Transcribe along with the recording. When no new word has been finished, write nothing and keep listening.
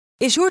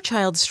Is your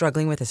child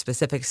struggling with a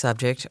specific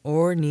subject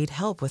or need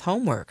help with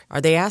homework?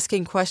 Are they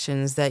asking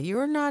questions that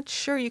you're not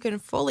sure you can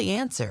fully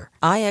answer?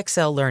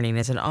 IXL Learning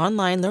is an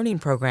online learning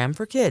program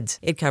for kids.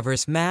 It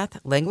covers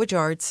math, language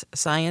arts,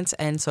 science,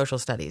 and social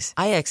studies.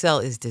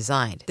 IXL is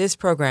designed. This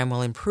program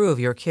will improve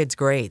your kids'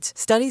 grades.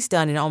 Studies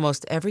done in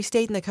almost every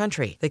state in the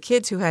country. The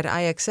kids who had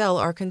IXL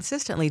are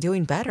consistently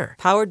doing better.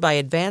 Powered by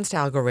advanced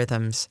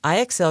algorithms,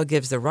 IXL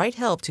gives the right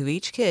help to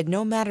each kid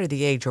no matter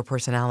the age or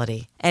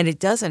personality. And it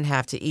doesn't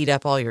have to eat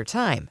up all your time.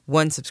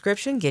 One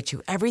subscription gets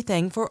you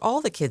everything for all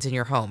the kids in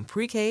your home,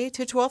 pre-K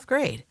to 12th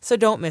grade. So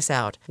don't miss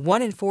out.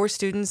 1 in 4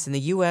 students in the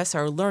U.S.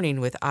 are learning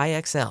with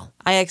IXL.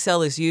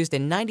 IXL is used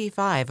in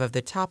 95 of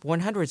the top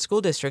 100 school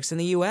districts in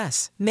the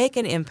U.S. Make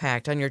an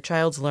impact on your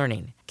child's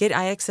learning. Get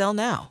IXL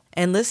now.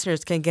 And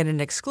listeners can get an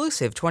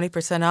exclusive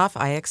 20% off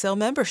IXL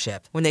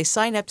membership when they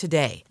sign up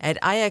today at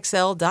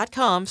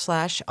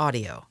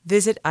IXL.com/audio.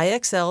 Visit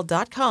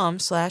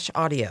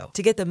IXL.com/audio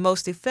to get the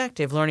most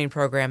effective learning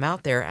program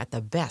out there at the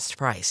best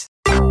price.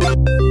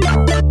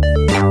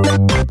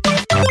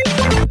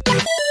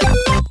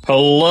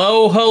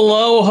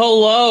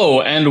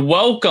 Hello, and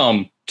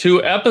welcome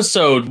to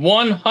episode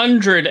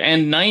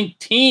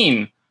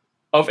 119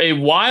 of A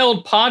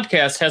Wild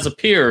Podcast Has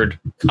Appeared,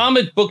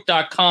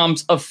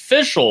 comicbook.com's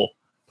official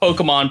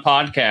Pokemon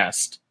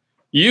podcast.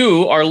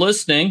 You are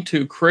listening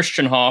to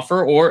Christian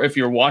Hoffer, or if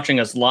you're watching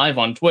us live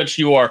on Twitch,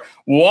 you are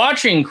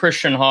watching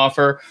Christian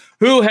Hoffer,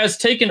 who has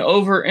taken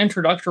over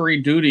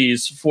introductory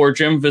duties for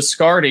Jim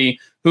Viscardi,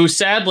 who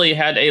sadly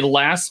had a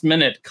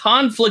last-minute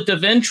conflict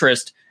of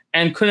interest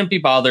and couldn't be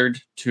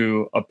bothered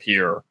to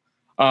appear.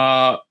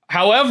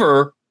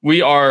 However,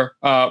 we are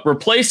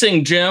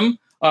replacing Jim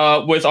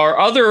with our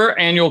other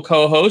annual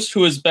co-host,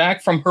 who is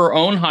back from her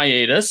own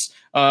hiatus,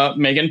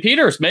 Megan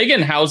Peters.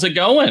 Megan, how's it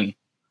going?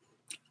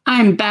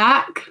 I'm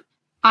back.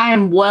 I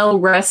am well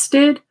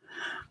rested.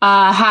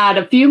 Had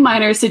a few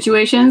minor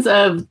situations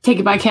of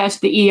taking my cat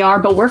to the ER,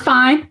 but we're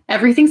fine.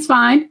 Everything's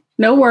fine.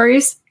 No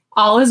worries.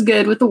 All is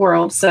good with the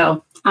world.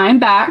 So I'm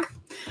back.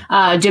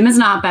 Jim is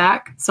not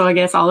back, so I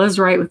guess all is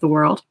right with the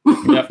world.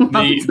 Yep,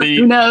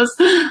 who knows?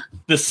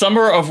 The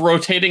summer of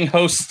rotating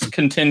hosts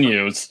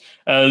continues,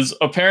 as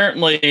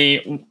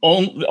apparently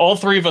all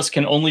three of us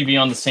can only be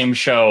on the same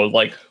show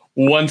like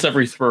once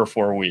every 3 or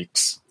 4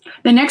 weeks.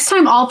 The next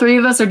time all three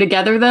of us are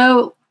together,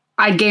 though,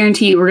 I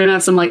guarantee you we're going to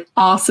have some like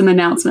awesome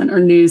announcement or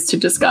news to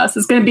discuss.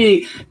 It's going to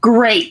be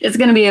great. It's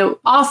going to be an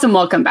awesome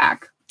welcome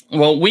back.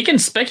 Well, we can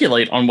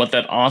speculate on what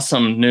that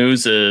awesome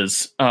news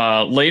is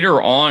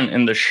later on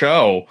in the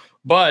show,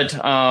 but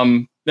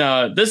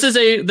this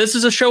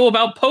is a show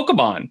about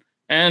Pokemon,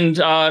 and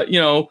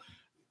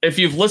if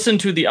you've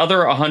listened to the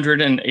other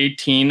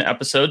 118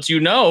 episodes, you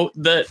know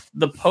that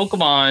the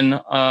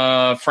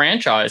Pokemon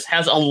franchise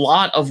has a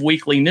lot of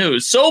weekly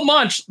news, so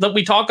much that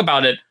we talk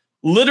about it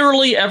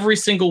literally every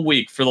single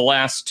week for the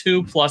last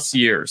 2+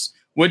 years,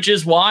 which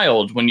is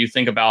wild when you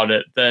think about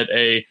it, that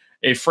a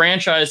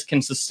franchise can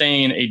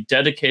sustain a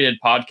dedicated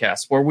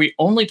podcast where we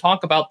only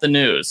talk about the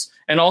news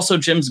and also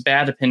Jim's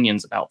bad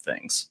opinions about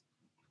things.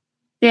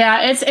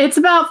 Yeah, it's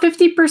about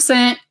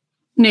 50%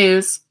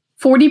 news,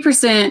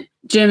 40%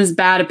 Jim's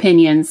bad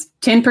opinions,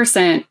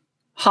 10%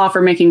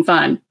 Hoffer making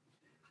fun.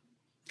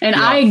 And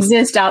yeah. I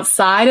exist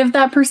outside of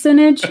that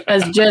percentage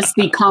as just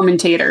the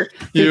commentator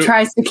who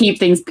tries to keep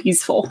things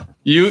peaceful.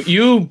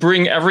 You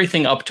bring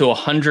everything up to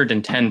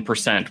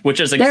 110%, which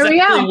is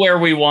exactly where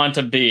we want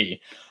to be.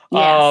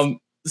 Yes.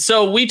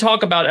 So we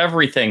talk about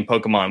everything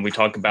Pokemon. We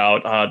talk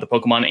about the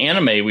Pokemon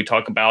anime. We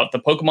talk about the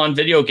Pokemon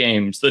video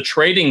games, the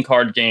trading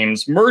card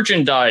games,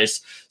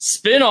 merchandise,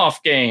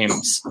 spin-off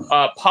games,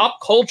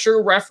 pop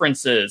culture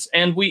references.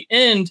 And we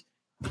end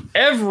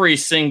every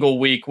single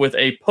week with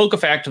a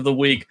PokeFact of the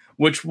week,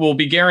 which will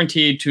be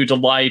guaranteed to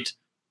delight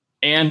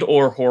and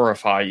or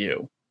horrify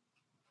you.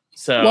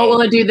 So, what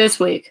will it do this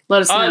week?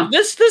 Let us know.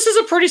 This is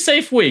a pretty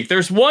safe week.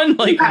 There's one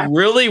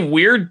really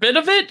weird bit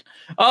of it,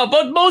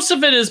 but most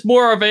of it is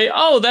more of a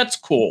that's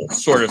cool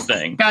sort of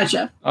thing.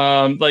 Gotcha.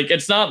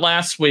 It's not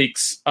last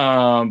week's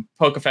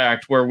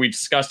PokeFact where we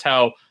discussed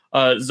how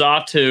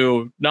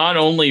Xatu not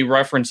only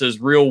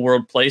references real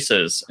world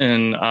places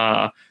in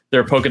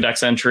their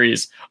Pokedex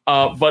entries,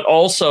 but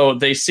also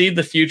they see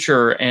the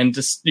future and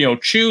just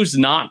choose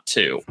not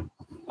to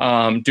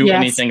do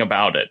anything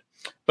about it.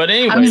 But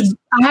anyways,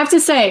 I have to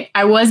say,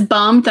 I was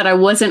bummed that I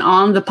wasn't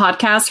on the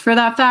podcast for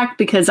that fact,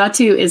 because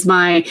Xatu is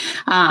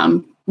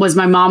was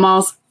my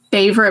mama's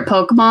favorite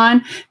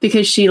Pokemon,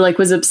 because she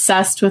was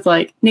obsessed with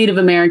Native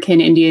American,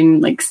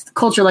 Indian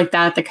culture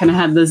that kind of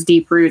had those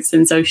deep roots,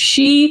 and so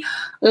she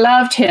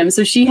loved him.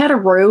 So she had a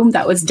room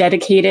that was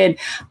dedicated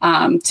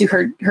to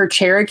her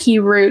Cherokee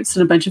roots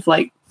and a bunch of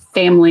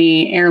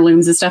family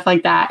heirlooms and stuff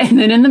like that. And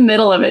then in the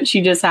middle of it, she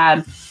just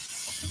had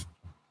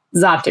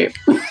Xatu.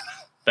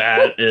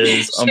 That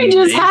is she amazing.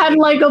 Just had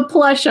a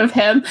plush of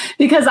him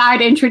because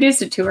I'd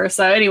introduced it to her.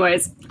 So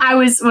anyways,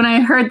 when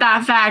I heard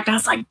that fact, I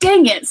was like,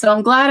 dang it. So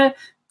I'm glad.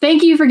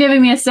 Thank you for giving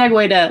me a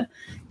segue to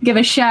give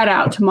a shout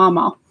out to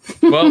Mama.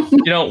 Well,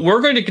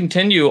 we're going to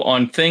continue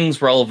on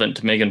things relevant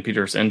to Megan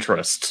Peters'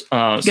 interests.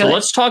 So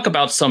let's talk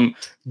about some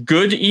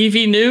good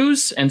Eevee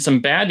news and some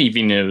bad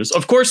Eevee news.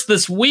 Of course,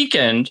 this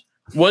weekend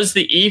was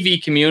the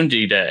Eevee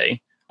Community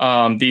Day,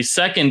 the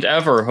second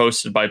ever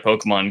hosted by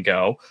Pokemon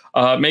Go.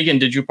 Megan,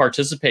 did you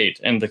participate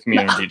in the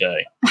Community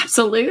Day?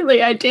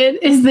 Absolutely, I did.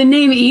 Is the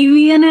name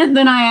Eevee in it?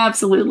 Then I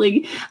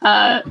absolutely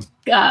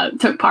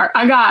took part.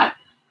 I got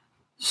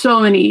so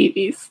many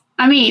Eevees.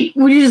 I mean,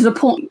 which is the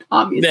point,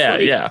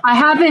 obviously. Yeah. I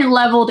haven't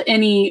leveled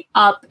any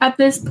up at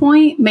this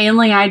point.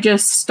 Mainly, I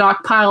just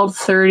stockpiled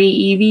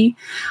 30 Eevee.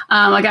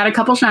 I got a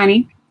couple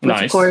shiny,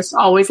 which of course,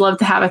 always love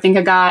to have. I think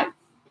I got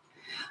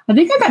a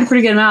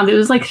pretty good amount. It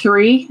was like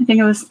 3. I think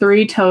it was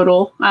 3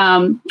 total.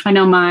 I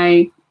know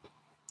a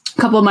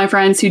couple of my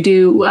friends who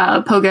do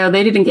Pogo,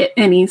 they didn't get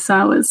any, so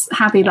I was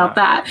happy about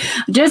that.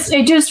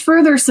 It just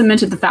further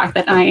cemented the fact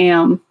that I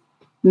am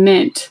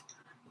meant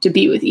to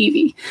be with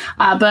Eevee.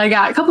 But I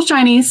got a couple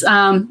shinies.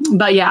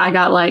 But yeah, I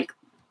got like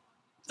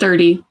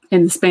 30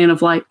 in the span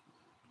of like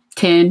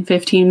 10,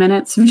 15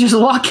 minutes of just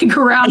walking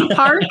around the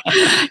park.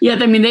 Yeah,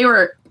 I mean, they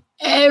were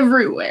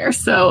everywhere.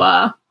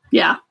 So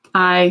yeah,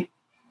 I'm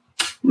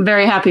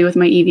very happy with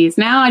my Eevees.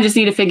 Now I just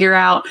need to figure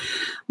out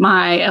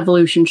my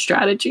evolution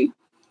strategy.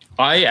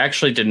 I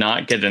actually did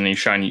not get any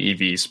shiny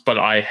Eevees, but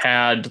I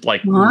had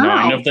like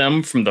 9 of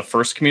them from the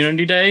first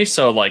Community Day.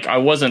 So like I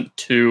wasn't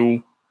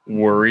too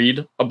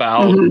worried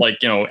about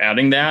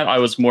adding that. I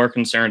was more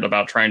concerned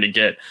about trying to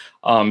get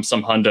some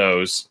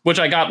hundos, which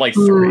I got like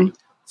 3.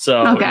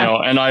 So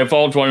and I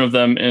evolved one of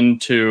them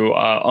into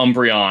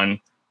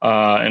Umbreon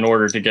in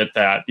order to get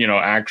that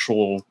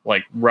actual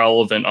like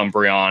relevant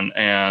Umbreon,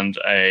 and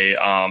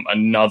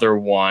another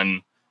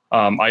one.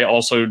 I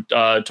also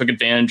took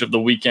advantage of the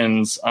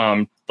weekend's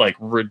like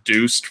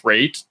reduced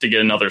rate to get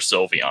another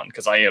Sylveon,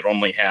 because I had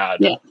only had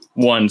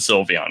one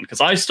Sylveon,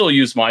 because I still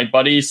use my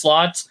buddy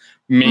slots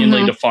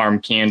mainly to farm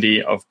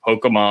candy of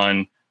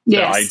Pokemon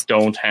that I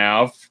don't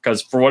have,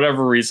 because for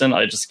whatever reason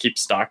I just keep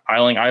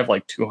stockpiling. I have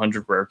like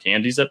 200 rare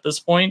candies at this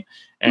point,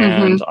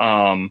 and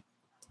I'm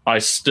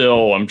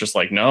just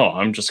like, no,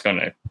 I'm just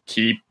gonna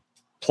keep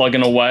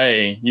plugging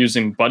away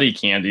using buddy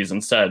candies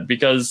instead,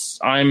 because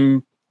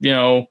I'm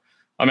a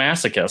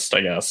masochist,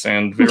 I guess,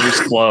 and very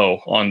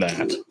slow on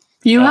that.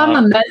 You have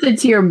a method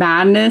to your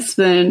madness,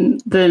 then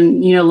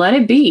let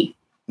it be.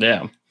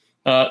 Yeah.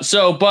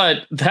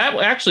 But that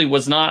actually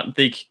was not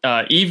the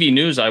Eevee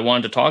news I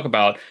wanted to talk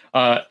about.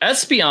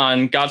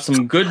 Espeon got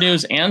some good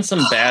news and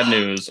some bad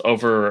news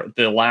over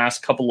the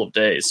last couple of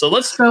days. So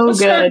let's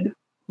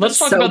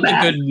talk about the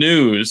good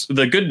news.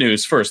 The good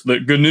news first.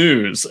 The good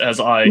news, as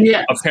I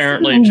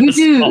apparently just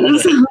called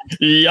it.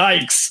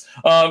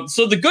 Yikes.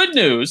 So the good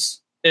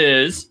news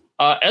is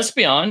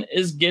Espeon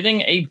is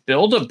getting a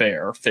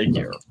Build-A-Bear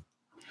figure.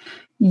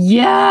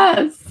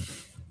 Yes.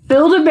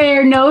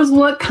 Build-A-Bear knows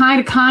what kind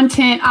of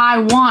content I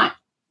want.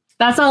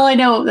 That's all I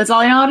know. That's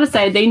all I know how to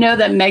say. They know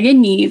that Megan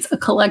needs a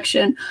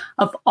collection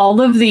of all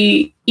of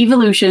the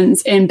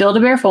evolutions in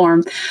Build-A-Bear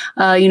form.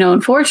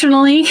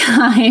 Unfortunately,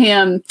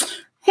 hands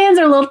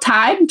are a little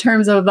tight in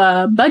terms of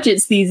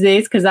budgets these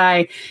days, because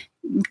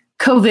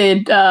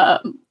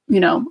COVID,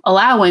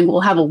 allowing,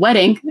 will have a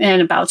wedding in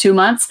about 2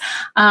 months.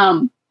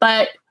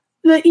 But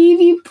the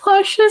Eevee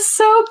plush is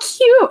so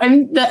cute. I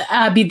mean,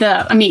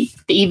 the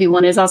Eevee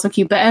one is also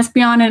cute, but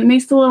Espeon, and it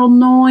makes a little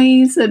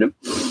noise, and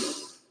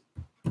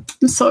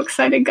I'm so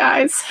excited,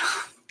 guys.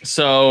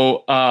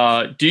 So,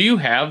 do you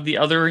have the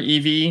other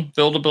Eevee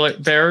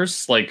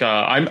Build-A-Bears? Like,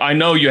 I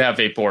know you have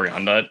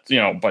Vaporeon,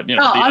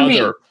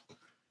 other.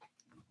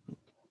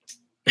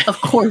 Of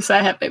course,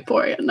 I have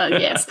Vaporeon.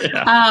 Yes,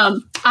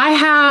 I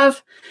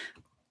have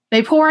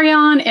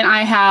Vaporeon and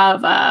I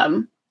have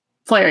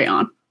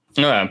Flareon.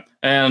 Okay.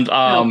 And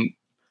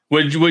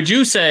would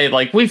you say,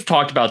 like, we've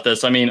talked about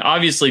this? I mean,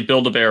 obviously,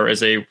 Build-A-Bear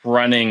is a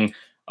running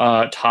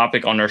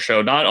topic on our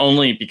show, not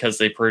only because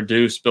they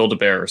produce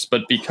Build-A-Bears,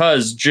 but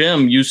because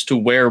Jim used to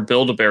wear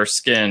Build-A-Bear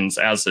skins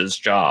as his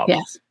job.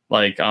 Yes.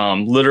 Like,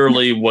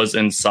 literally was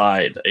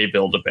inside a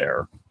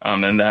Build-A-Bear,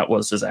 and that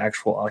was his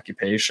actual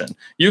occupation.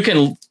 You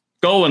can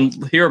go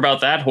and hear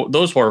about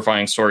those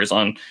horrifying stories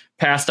on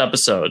past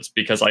episodes,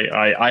 because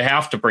I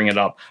have to bring it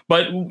up.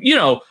 But,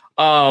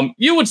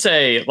 you would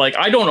say, like,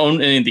 I don't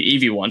own any of the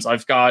Eevee ones.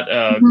 I've got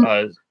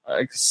a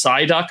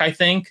Psyduck, I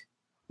think,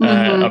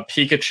 a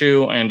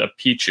Pikachu, and a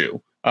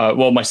Pichu.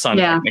 Well, my son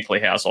technically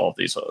has all of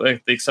these,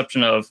 with the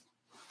exception of,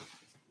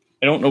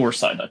 I don't know where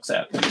Psyduck's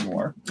at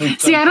anymore.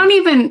 See, I don't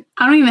even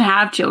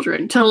have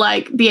children to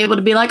like be able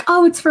to be like,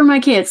 oh, it's for my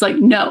kids. Like,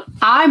 no,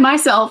 I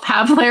myself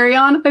have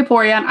Flareon,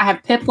 Vaporeon, I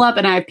have Piplup,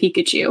 and I have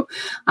Pikachu.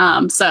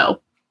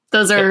 So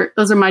those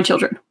are my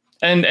children.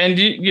 And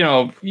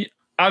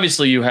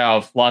obviously you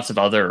have lots of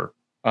other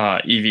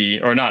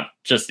Eevee, or not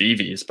just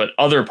Eevees, but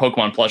other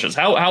Pokemon plushes.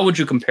 How would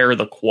you compare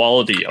the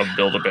quality of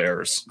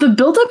Build-A-Bears? The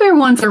Build-A-Bear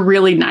ones are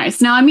really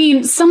nice. Now, I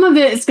mean, some of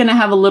it is going to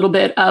have a little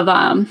bit of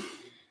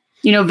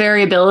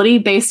variability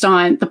based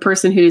on the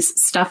person who's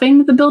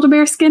stuffing the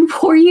Build-A-Bear skin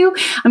for you.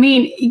 I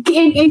mean,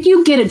 and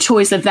you get a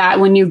choice of that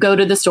when you go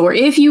to the store.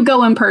 If you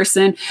go in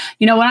person,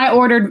 when I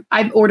ordered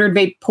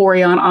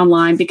Vaporeon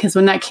online because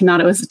when that came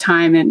out, it was a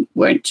time in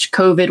which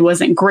COVID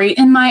wasn't great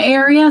in my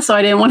area. So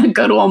I didn't want to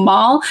go to a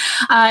mall.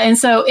 And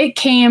so it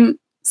came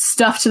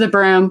stuffed to the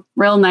brim,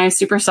 real nice,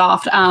 super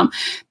soft. But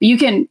you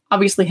can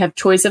obviously have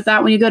choice of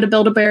that when you go to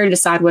Build-A-Bear and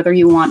decide whether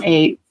you want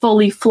a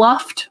fully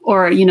fluffed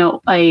or,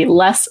 a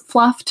less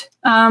fluffed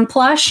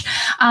plush.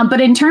 But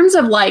in terms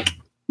of like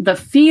the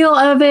feel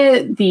of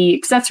it, the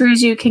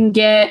accessories you can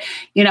get,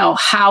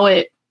 how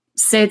it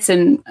sits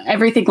and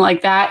everything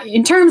like that,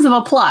 in terms of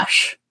a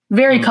plush,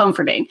 very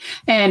comforting.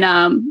 And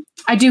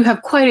I do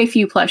have quite a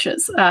few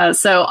plushes.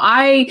 So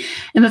I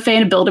am a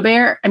fan of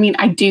Build-A-Bear. I mean,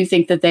 I do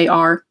think that they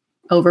are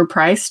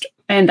overpriced,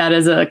 and that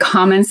is a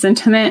common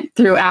sentiment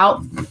throughout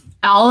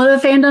all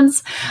of the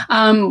fandoms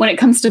when it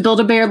comes to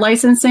Build-A-Bear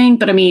licensing.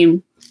 But I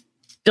mean,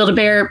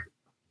 Build-A-Bear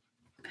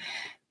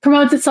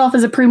promotes itself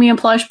as a premium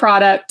plush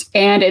product,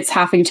 and it's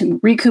having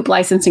to recoup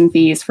licensing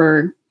fees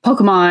for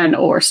Pokemon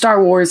or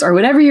Star Wars or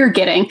whatever you're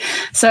getting.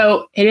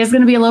 So it is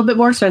going to be a little bit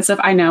more expensive,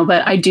 I know,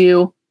 but I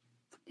do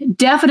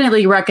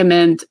definitely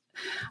recommend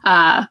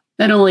not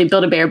only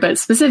Build-A-Bear, but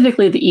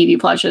specifically the Eevee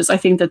plushes. I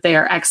think that they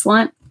are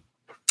excellent.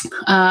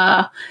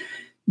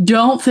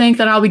 Don't think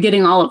that I'll be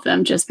getting all of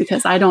them just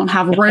because I don't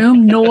have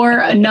room nor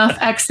enough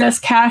excess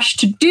cash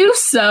to do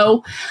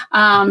so.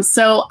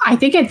 So I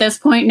think at this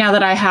point, now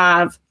that I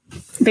have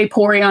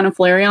Vaporeon and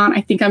Flareon,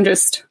 I think I'm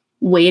just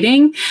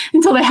waiting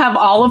until they have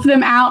all of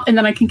them out, and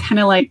then I can kind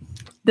of like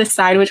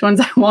decide which ones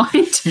I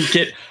want.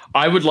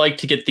 I would like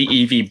to get the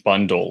Eevee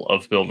bundle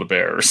of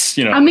Build-A-Bears.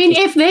 I mean,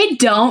 if they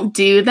don't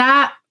do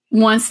that,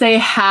 once they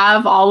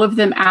have all of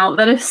them out,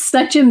 that is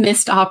such a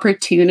missed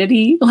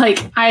opportunity. Like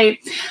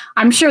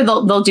I'm sure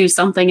they'll do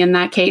something in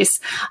that case.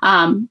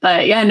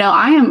 But yeah, no,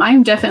 I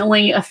am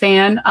definitely a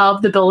fan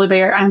of the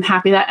Build-A-Bear. I'm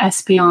happy that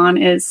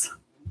Espeon is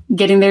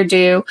getting their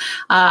due.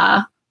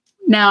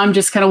 Now I'm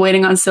just kind of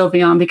waiting on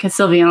Sylveon because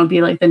Sylveon will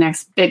be like the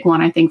next big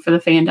one, I think, for the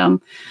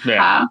fandom.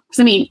 Yeah.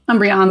 I mean,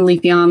 Umbreon,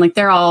 Leafeon, like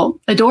they're all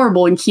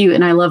adorable and cute,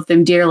 and I love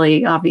them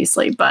dearly,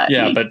 obviously. But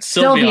yeah, but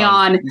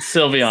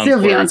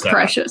Sylveon's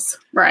precious,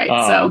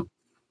 right?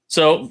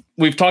 So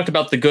we've talked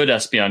about the good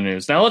Espeon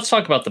news. Now let's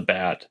talk about the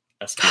bad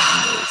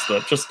Espeon news.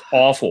 The just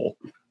awful,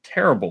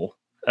 terrible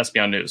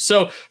Espeon news.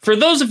 So for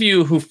those of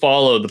you who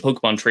follow the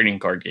Pokemon trading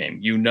card game,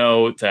 you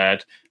know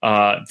that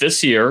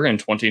this year in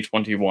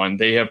 2021,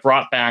 they have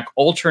brought back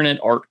alternate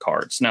art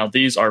cards. Now,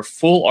 these are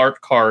full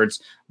art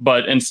cards,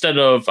 but instead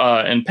of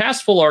in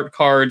past full art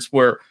cards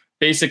where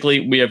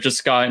basically we have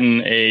just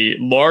gotten a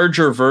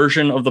larger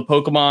version of the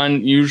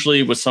Pokemon,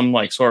 usually with some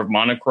like sort of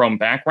monochrome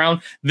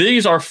background,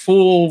 these are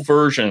full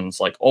versions,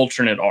 like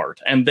alternate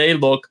art, and they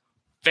look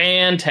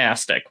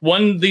fantastic.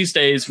 One of these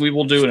days, we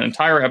will do an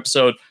entire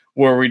episode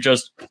where we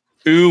just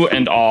ooh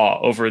and awe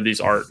over these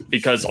art,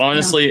 because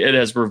honestly, it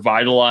has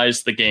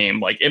revitalized the game.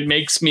 Like, it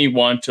makes me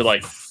want to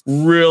like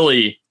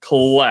really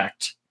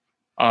collect,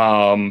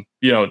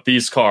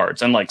 these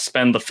cards and like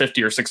spend the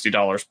 $50 or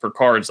 $60 per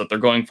cards that they're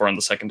going for in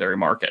the secondary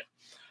market.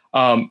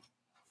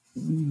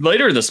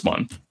 Later this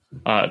month,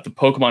 the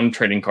Pokemon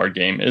trading card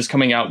game is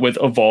coming out with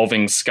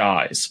Evolving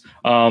Skies,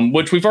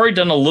 which we've already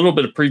done a little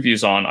bit of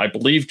previews on. I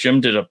believe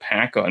Jim did a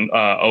pack on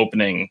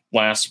opening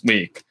last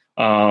week.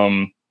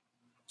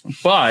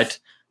 But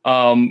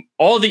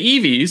all the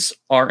Eevees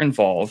are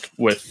involved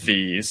with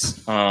these,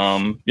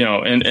 in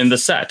the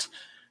set.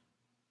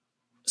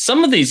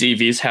 Some of these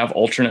Eevees have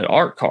alternate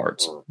art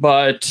cards,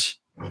 but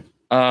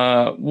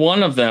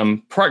one of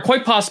them,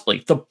 quite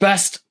possibly the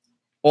best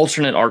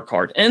alternate art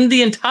card in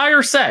the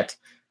entire set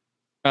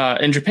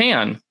in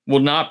Japan, will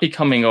not be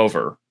coming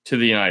over to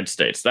the United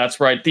States. That's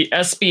right. The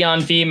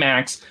Espeon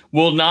VMAX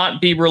will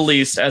not be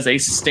released as a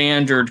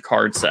standard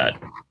card set.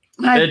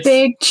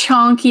 Big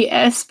chunky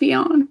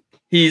Espeon.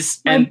 Big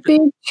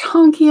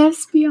chunky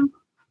Espeon.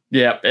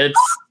 Yeah,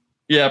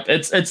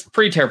 it's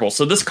pretty terrible.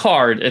 So this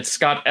card, it's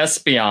got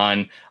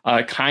Espeon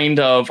kind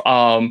of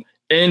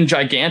in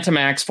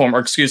Gigantamax form, or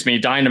excuse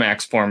me,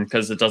 Dynamax form,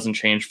 because it doesn't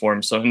change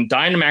form. So in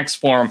Dynamax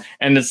form,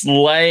 and it's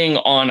laying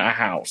on a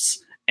house,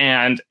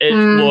 and it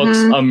looks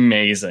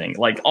amazing.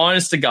 Like,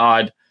 honest to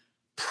God,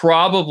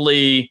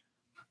 probably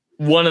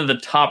one of the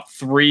top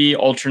 3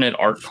 alternate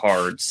art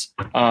cards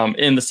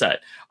in the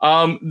set.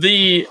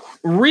 The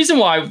reason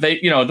why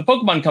the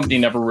Pokemon Company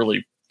never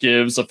really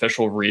gives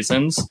official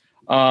reasons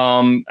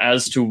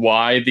as to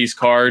why these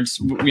cards,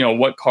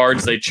 what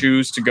cards they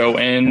choose to go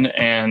in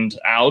and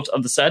out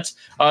of the sets.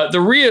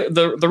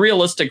 The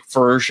realistic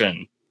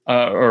version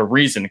or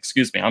reason,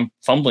 excuse me, I'm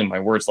fumbling my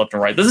words left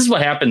and right. This is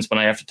what happens when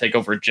I have to take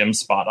over Jim's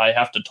spot. I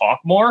have to talk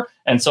more,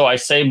 and so I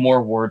say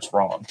more words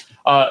wrong.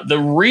 The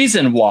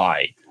reason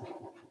why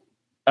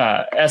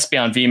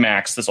Espeon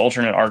VMAX, this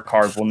alternate art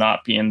card, will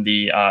not be in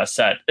the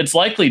set, it's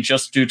likely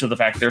just due to the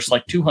fact there's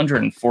like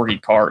 240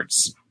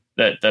 cards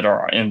that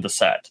are in the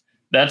set.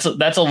 That's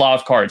a lot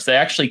of cards. They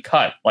actually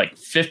cut like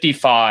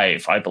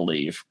 55, I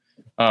believe,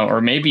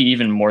 or maybe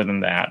even more than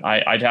that.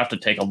 I'd have to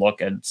take a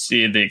look and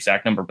see the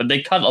exact number. But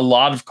they cut a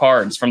lot of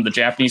cards from the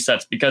Japanese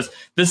sets because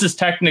this is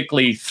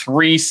technically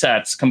 3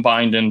 sets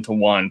combined into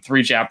one,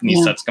 3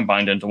 Japanese sets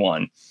combined into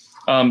one.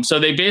 So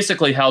they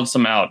basically held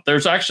some out.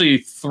 There's actually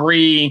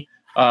 3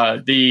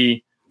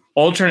 the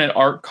alternate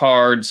art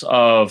cards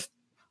of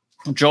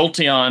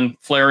Jolteon,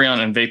 Flareon,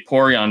 and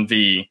Vaporeon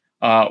V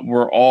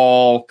were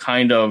all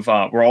kind of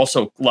were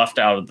also left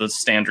out of the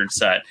standard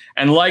set,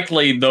 and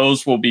likely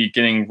those will be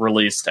getting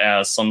released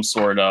as some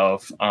sort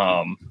of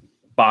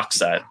box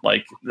set.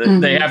 Like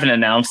they haven't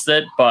announced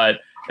it, but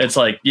it's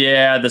like,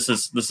 yeah, this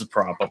is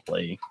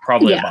probably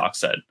a box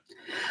set.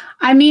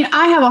 I mean,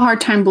 I have a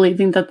hard time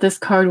believing that this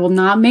card will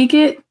not make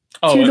it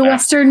to the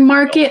Western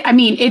market. I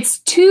mean, it's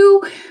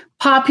too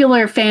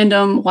popular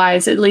fandom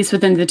wise, at least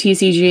within the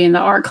TCG and the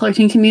art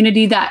collecting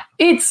community, that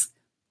it's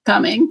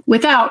coming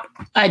without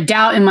a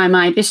doubt in my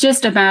mind. It's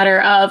just a matter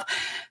of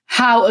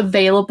how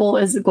available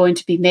is it going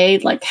to be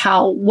made? Like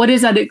what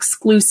is that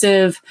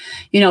exclusive,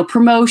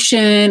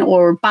 promotion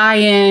or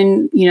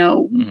buy-in,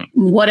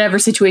 whatever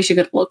situation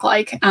could look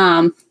like.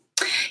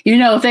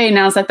 If they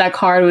announced that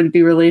card would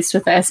be released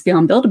with the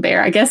Espeon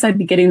Build-A-Bear, I guess I'd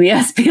be getting the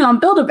Espeon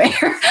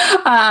Build-A-Bear.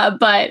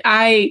 But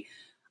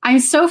I'm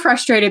so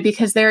frustrated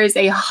because there is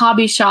a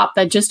hobby shop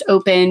that just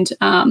opened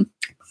a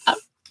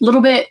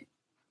little bit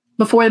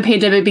before the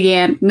pandemic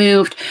began,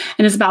 moved,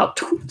 and it's about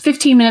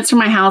 15 minutes from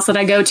my house that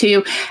I go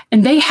to.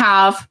 And they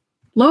have,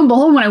 lo and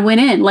behold, when I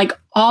went in, like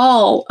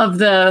all of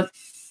the,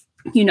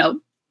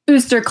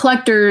 booster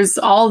collectors,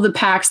 all the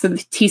packs of the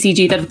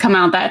TCG that have come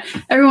out that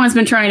everyone's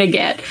been trying to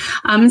get.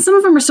 And some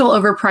of them are still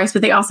overpriced,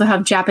 but they also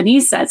have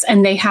Japanese sets,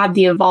 and they had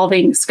the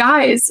Evolving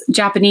Skies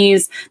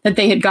Japanese that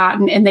they had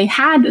gotten. And they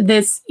had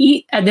this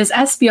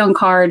Espeon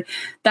card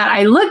that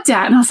I looked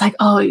at and I was like,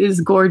 oh, it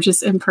is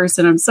gorgeous in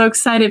person. I'm so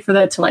excited for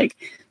that to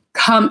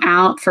come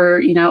out for,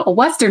 a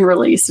Western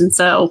release. And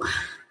so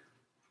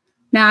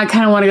now I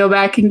kind of want to go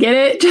back and get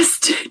it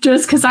just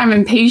because I'm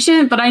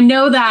impatient. But I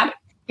know that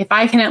if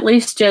I can at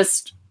least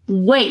just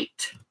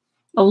wait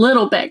a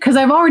little bit, because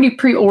I've already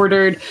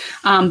pre-ordered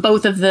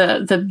both of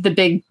the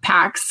big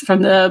packs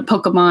from the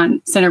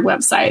Pokemon Center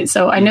website.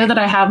 So I know that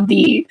I have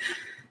these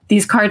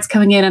cards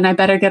coming in, and I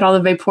better get all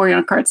the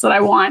Vaporeon cards that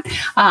I want.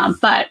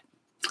 But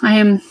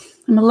I'm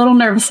a little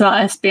nervous about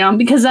Espeon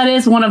because that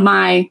is one of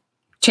my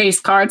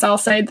chase cards, I'll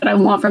say, that I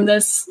want from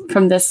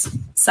this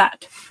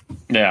set.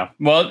 Yeah.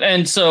 Well,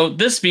 and so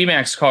this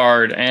VMAX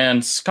card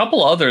and a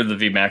couple other of the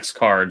VMAX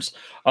cards,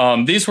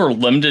 these were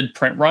limited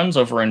print runs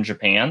over in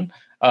Japan.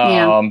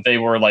 They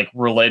were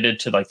related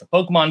to the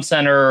Pokemon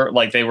Center.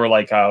 They were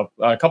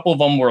a couple of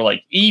them were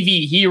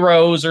Eevee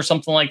Heroes or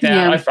something like that.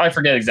 Yeah. I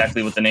forget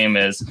exactly what the name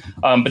is.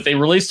 But they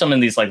released them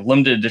in these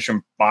limited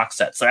edition box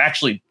sets that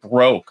actually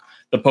broke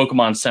the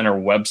Pokemon Center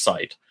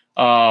website.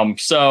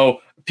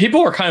 So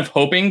people are kind of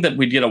hoping that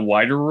we'd get a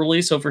wider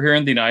release over here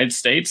in the United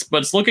States,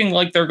 but it's looking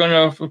like they're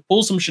going to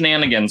pull some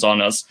shenanigans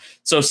on us.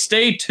 So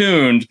stay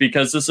tuned,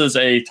 because this is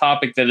a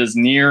topic that is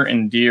near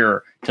and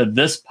dear to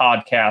this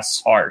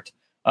podcast's heart.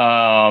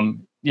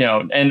 And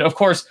of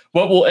course,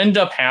 what will end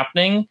up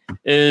happening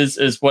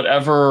is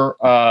whatever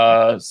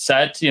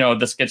set,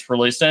 this gets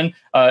released in,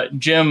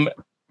 Jim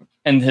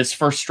and his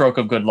first stroke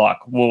of good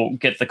luck will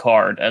get the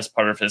card as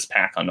part of his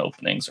pack on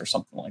openings or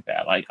something like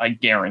that. I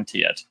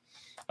guarantee it.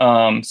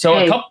 A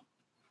couple,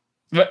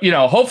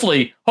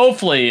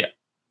 hopefully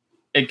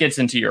it gets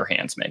into your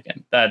hands,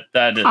 Megan. That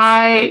is.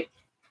 I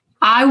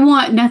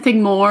want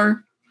nothing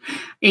more,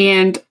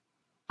 and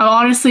I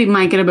honestly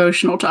might get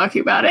emotional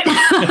talking about it.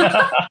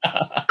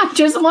 I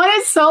just want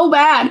it so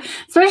bad,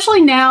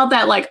 especially now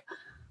that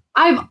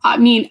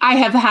I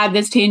have had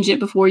this tangent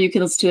before. You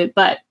can listen to it,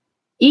 but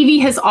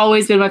Eevee has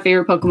always been my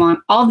favorite Pokemon.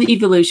 All the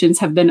evolutions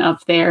have been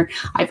up there.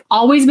 I've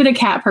always been a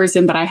cat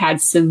person, but I had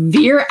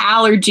severe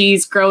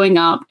allergies growing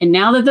up. And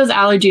now that those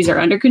allergies are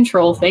under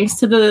control, thanks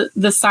to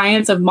the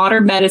science of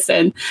modern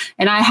medicine,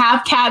 and I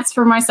have cats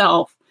for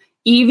myself,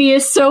 Eevee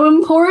is so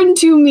important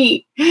to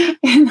me.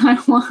 And I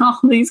want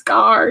all these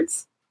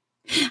cards.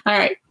 All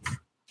right.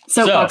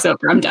 Soapbox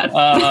over. I'm done.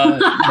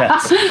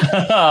 Yes.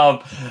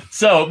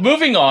 So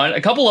moving on,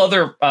 a couple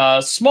other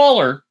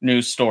smaller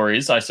news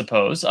stories, I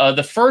suppose.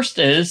 The first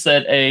is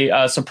that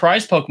a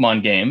surprise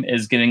Pokemon game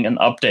is getting an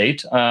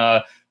update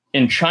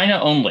in China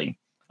only.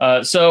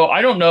 So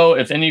I don't know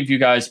if any of you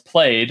guys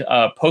played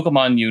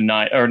Pokemon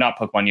Unite, or not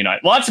Pokemon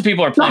Unite. Lots of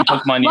people are playing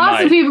Pokemon Unite.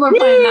 Lots of people are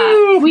playing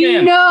that.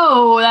 We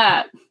know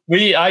that.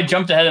 I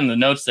jumped ahead in the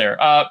notes there.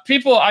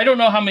 People, I don't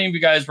know how many of you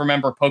guys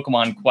remember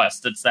Pokemon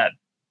Quest. It's that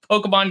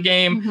Pokemon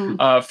game,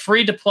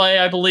 free to play,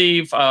 I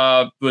believe,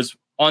 was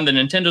on the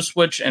Nintendo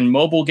Switch and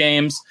mobile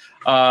games.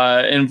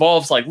 It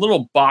involves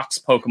little box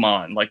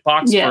Pokemon,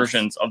 box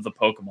versions of the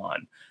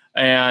Pokemon.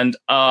 And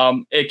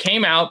it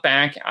came out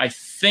back, I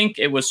think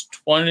it was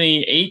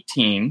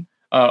 2018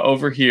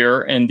 over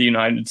here in the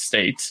United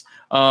States.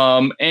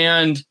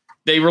 And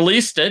they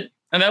released it,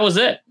 and that was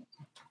it.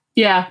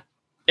 Yeah.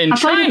 In I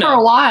China played it for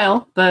a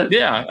while, but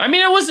yeah, I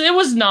mean, it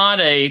was not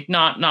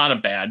a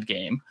bad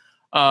game.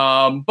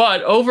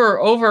 But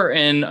over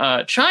in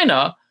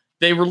China,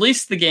 they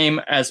released the game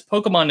as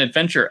Pokemon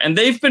Adventure, and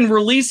they've been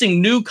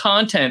releasing new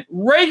content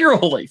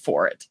regularly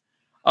for it.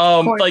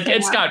 Like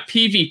it's got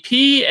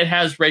PvP, it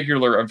has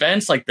regular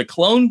events like the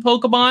clone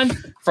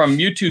Pokemon from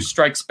Mewtwo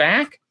Strikes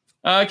Back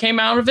came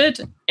out of it.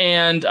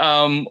 And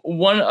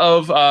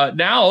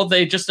now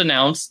they just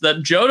announced that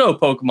Johto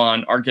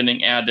Pokemon are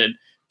getting added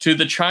to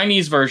the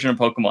Chinese version of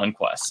Pokemon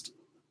Quest.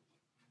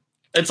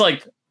 It's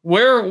like,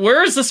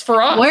 where is this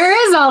for us?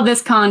 Where is all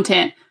this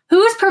content?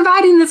 Who's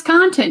providing this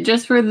content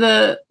just for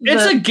the...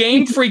 It's a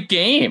Game Freak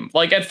game.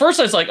 Like, at first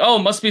I was like, oh,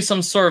 it must be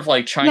some sort of,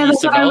 like, Chinese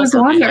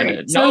developer behind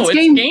it. No, it's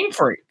Game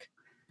Freak.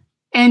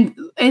 And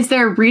is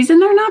there a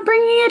reason they're not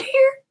bringing it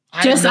here?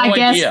 I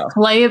guess,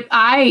 play it.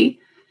 I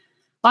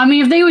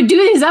mean, if they would do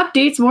these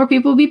updates, more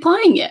people would be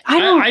playing it.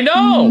 I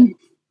know.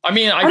 I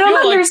mean, I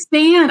don't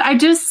understand.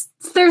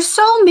 There's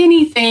so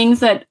many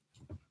things that,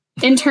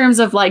 in terms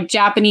of like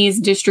Japanese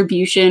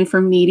distribution for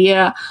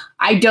media,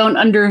 I don't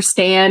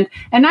understand.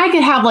 And I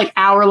could have like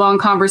hour-long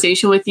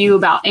conversation with you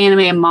about anime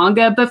and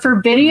manga, but for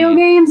video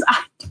games,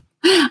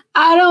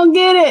 I don't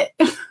get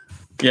it.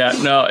 Yeah,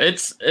 no,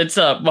 it's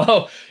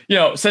well,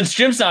 since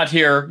Jim's not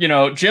here,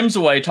 Jim's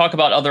away, talk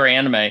about other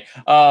anime.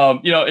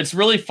 It's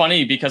really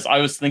funny because I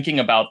was thinking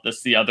about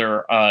this the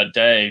other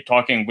day,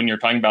 when you're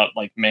talking about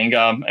like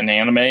manga and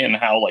anime and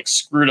how like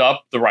screwed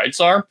up the rights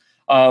are.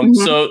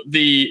 So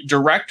the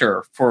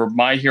director for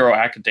My Hero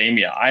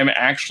Academia, I'm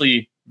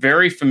actually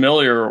very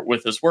familiar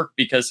with his work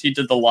because he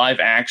did the live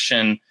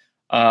action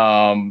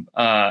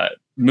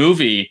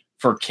movie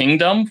for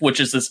Kingdom,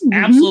 which is this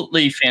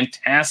absolutely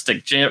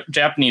fantastic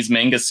Japanese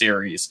manga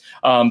series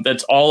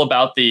that's all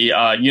about the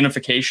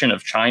unification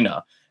of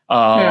China.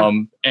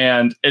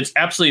 And it's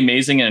absolutely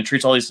amazing, and it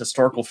treats all these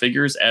historical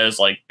figures as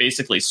like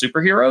basically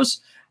superheroes.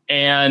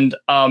 And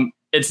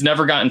it's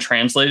never gotten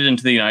translated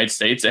into the United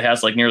States. It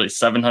has like nearly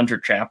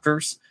 700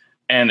 chapters,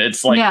 and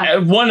it's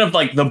like one of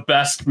like the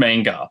best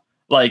manga.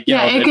 Like,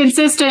 it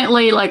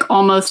consistently like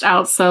almost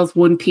outsells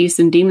One Piece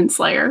and Demon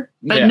Slayer,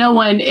 but no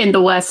one in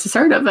the West has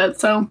heard of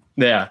it. So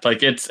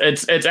like it's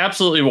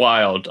absolutely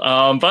wild. But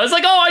I was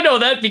like, oh, I know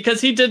that because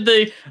he did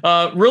the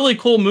really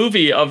cool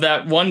movie of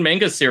that one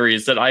manga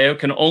series that I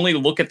can only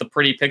look at the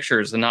pretty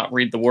pictures and not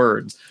read the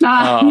words.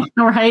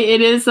 Right.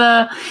 It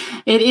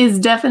is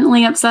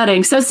definitely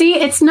upsetting. So see,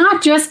 it's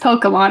not just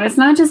Pokemon. It's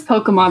not just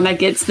Pokemon that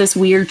gets this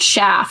weird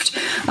shaft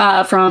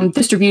from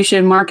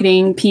distribution,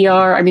 marketing,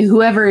 PR. I mean,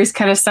 whoever is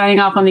kind of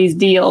signing off on these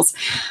deals.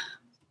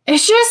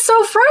 It's just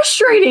so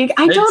frustrating.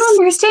 I don't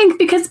understand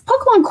because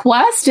Pokemon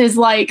Quest is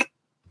like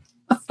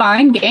a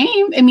fine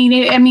game. I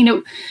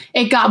mean,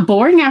 it got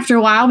boring after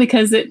a while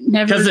because it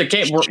never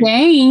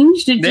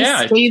changed. It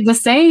just stayed the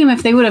same.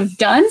 If they would have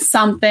done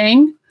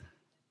something.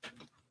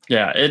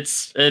 Yeah,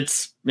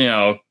 it's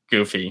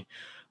goofy.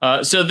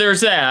 So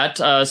there's that.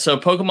 So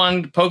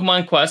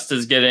Pokemon Quest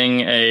is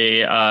getting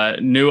a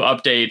new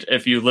update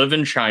if you live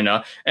in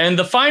China. And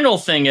the final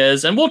thing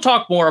is, and we'll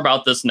talk more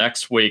about this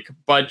next week,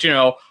 but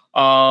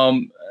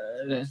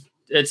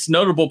it's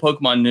notable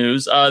Pokemon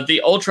news.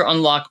 The Ultra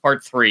Unlock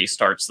Part 3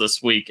 starts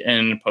this week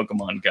in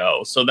Pokemon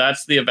Go. So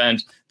that's the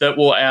event that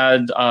will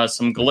add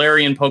some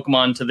Galarian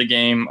Pokemon to the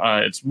game.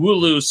 It's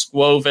Wooloo,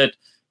 Skwovet,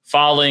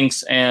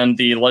 Falinks, and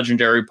the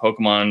legendary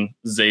Pokemon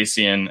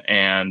Zacian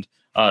and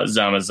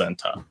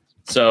Zamazenta.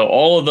 So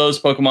all of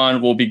those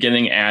Pokemon will be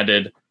getting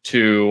added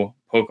to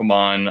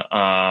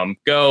Pokemon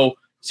Go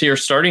here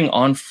starting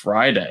on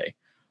Friday.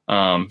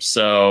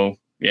 So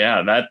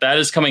yeah, that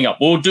is coming up.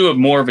 We'll do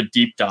more of a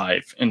deep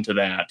dive into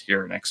that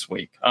here next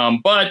week.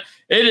 But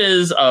it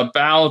is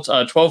about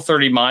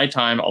 12:30 my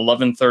time,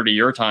 11:30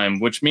 your time,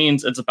 which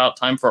means it's about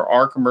time for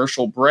our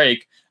commercial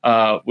break,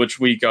 which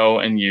we go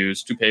and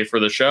use to pay for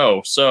the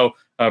show. So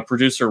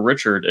producer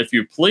Richard, if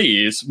you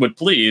would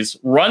please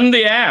run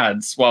the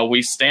ads while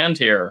we stand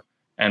here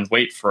and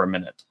wait for a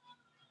minute.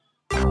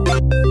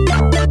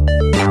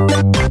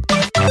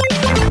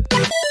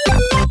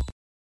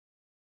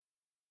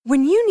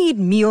 When you need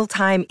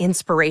mealtime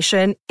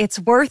inspiration, it's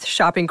worth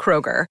shopping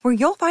Kroger, where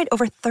you'll find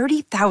over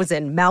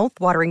 30,000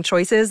 mouth-watering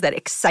choices that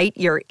excite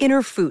your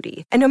inner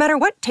foodie. And no matter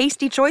what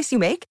tasty choice you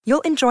make,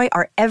 you'll enjoy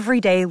our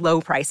everyday low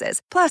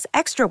prices, plus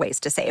extra ways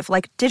to save,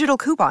 like digital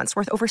coupons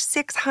worth over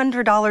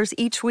 $600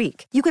 each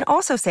week. You can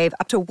also save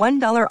up to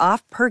 $1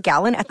 off per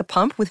gallon at the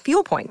pump with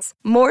fuel points.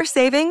 More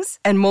savings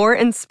and more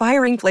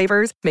inspiring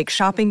flavors make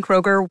shopping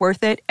Kroger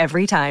worth it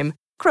every time.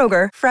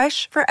 Kroger,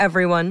 fresh for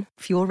everyone.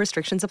 Fuel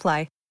restrictions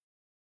apply.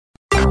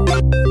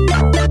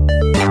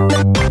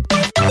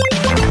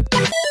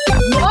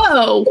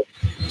 Whoa.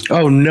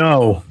 Oh,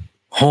 no.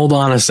 Hold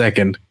on a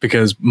second,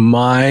 because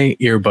my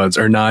earbuds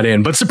are not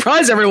in. But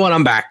surprise, everyone,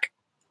 I'm back.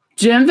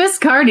 Jim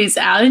Viscardi's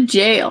out of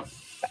jail.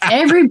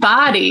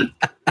 Everybody.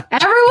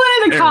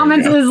 Everyone in the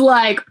comments is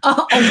like,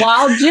 oh, a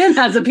wild Jim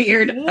has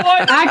appeared.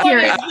 What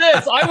is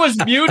this? I was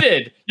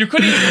muted. You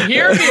couldn't even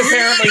hear me,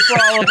 apparently, for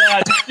all of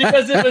that,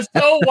 because it was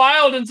so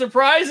wild and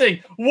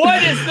surprising.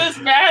 What is this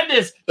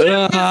madness?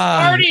 Jim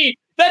Viscardi,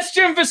 That's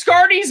Jim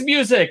Viscardi's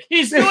music.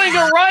 He's doing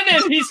a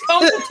run-in. He's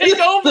coming to take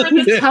over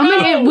this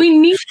coming in. We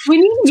need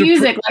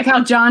music like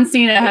how John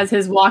Cena has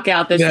his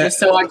walkout that's just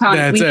so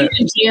iconic. We need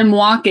a Jim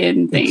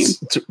walk-in theme.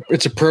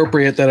 It's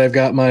appropriate that I've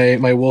got my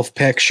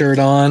Wolfpack shirt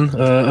on,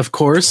 of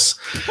course.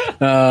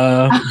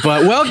 But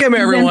welcome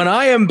everyone.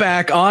 I am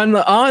back on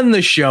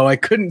the show. I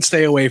couldn't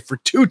stay away for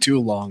too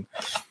long.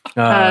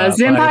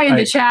 Zimpai in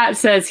the chat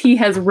says he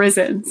has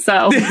risen,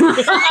 so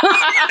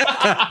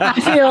I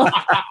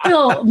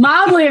feel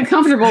mildly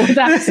uncomfortable with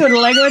that sort of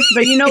language.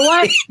 But you know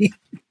what?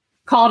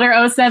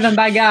 Calder 07,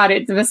 by God,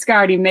 it's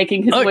Viscardi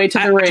making his way to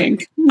the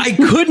ring. I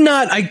could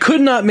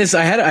not miss.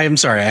 I'm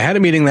sorry. I had a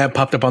meeting that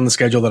popped up on the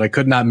schedule that I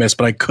could not miss,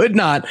 but I could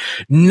not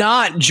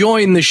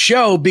join the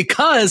show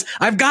because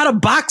I've got a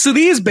box of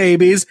these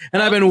babies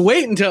and I've been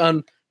waiting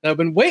to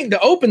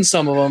open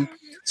some of them.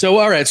 So,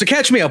 all right. So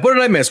catch me up. What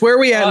did I miss? Where are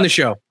we at in the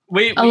show?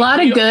 A lot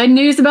of good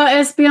news about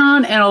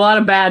Espeon and a lot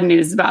of bad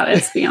news about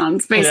Espeon.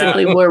 It's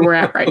basically where we're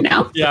at right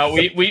now. Yeah,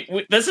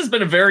 we this has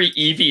been a very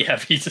Eevee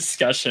heavy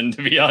discussion,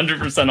 to be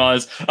 100%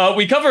 honest.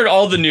 We covered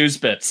all the news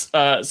bits,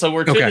 so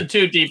we're to the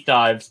 2 deep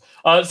dives.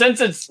 Since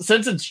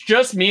it's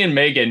just me and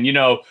Megan,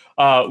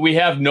 we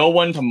have no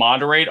one to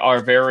moderate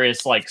our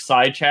various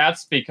side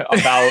chats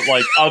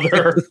about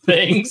other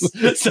things.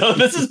 So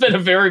this has been a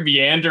very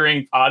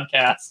meandering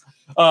podcast.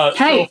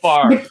 So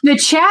far, the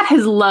chat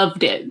has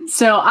loved it,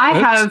 so I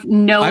have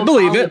no. I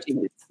believe it.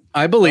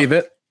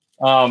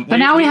 But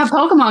now we have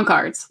Pokemon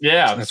cards.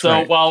 Yeah. That's so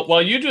right.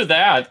 while you do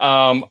that,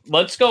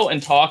 let's go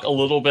and talk a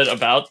little bit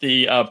about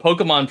the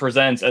Pokemon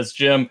Presents as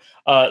Jim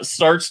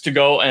starts to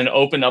go and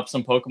open up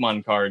some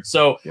Pokemon cards.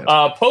 So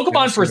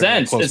Pokemon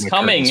Presents is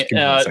coming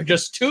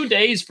just 2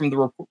 days from the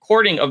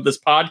recording of this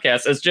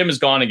podcast, as Jim is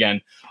gone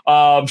again.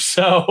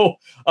 So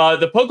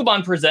the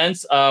Pokemon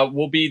Presents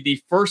will be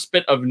the first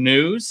bit of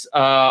news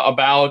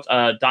about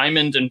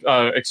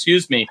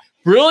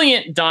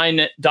Brilliant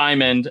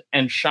Diamond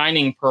and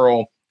Shining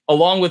Pearl,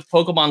 along with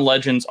Pokemon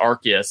Legends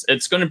Arceus.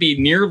 It's going to be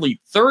nearly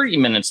 30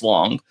 minutes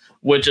long,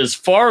 which is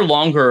far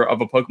longer of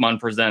a Pokemon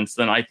Presents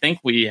than I think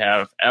we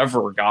have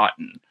ever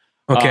gotten.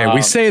 Okay,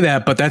 we say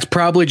that, but that's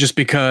probably just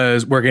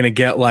because we're going to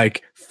get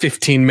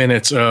 15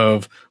 minutes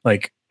of a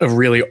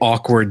really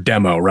awkward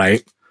demo,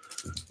 right?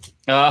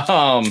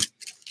 I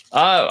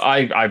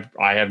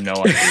have no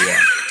idea.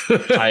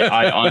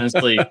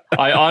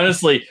 I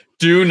honestly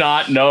do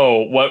not know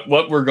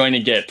what we're going to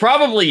get.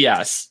 Probably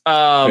yes.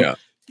 I'm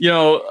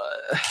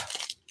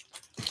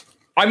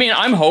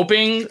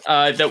hoping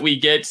that we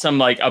get some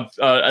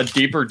a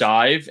deeper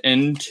dive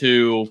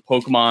into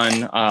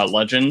Pokemon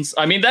Legends.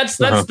 I mean, that's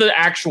the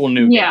actual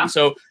new game.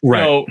 So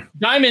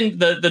Diamond,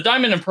 the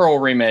Diamond and Pearl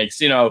remakes,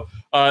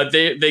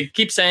 they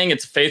keep saying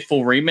it's a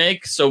faithful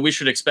remake, so we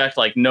should expect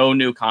no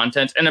new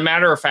content. And a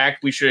matter of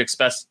fact, we should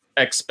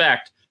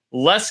expect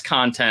less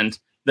content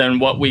than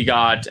what we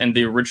got in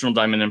the original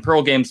Diamond and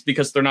Pearl games,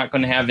 because they're not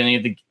going to have any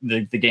of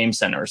the game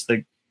centers.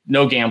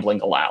 No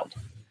gambling allowed.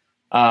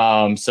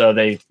 So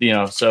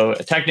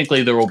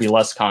technically there will be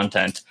less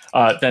content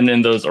than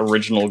in those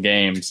original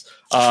games.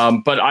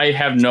 But I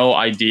have no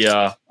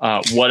idea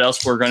what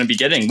else we're going to be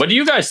getting. What do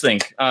you guys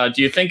think?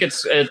 Do you think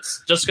it's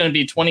just going to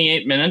be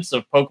 28 minutes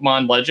of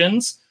Pokemon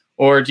Legends,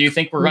 or do you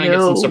think we're going to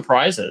get some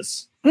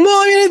surprises? Well,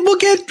 I mean,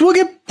 we'll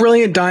get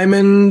Brilliant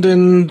Diamond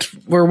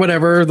or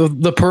whatever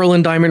the Pearl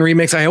and Diamond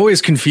remakes. I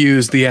always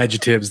confuse the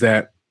adjectives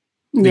that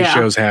these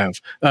shows have,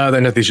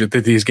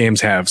 that these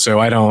games have. So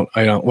I don't,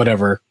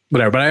 whatever.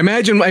 But I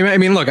imagine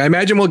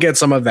we'll get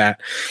some of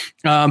that.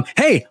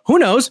 Hey, who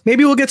knows?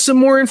 Maybe we'll get some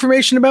more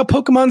information about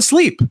Pokemon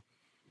Sleep.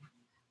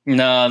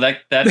 No,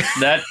 that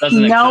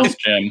doesn't exist,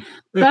 Jim.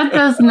 That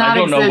does not I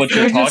don't exist. know what you're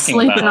They're just talking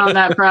sleeping about. on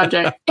that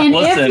project. And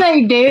Listen. if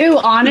they do,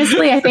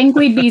 honestly, I think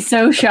we'd be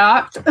so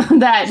shocked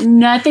that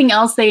nothing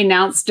else they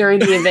announced during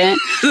the event,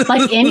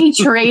 any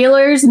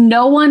trailers,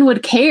 no one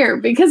would care,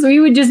 because we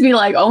would just be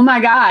like, oh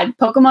my God,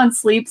 Pokemon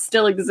Sleep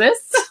still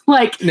exists?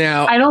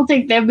 Now, I don't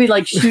think they'd be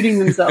shooting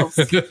themselves.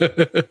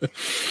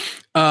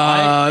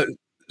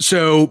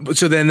 So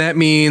then that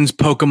means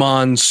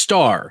Pokemon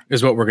Star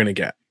is what we're going to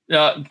get.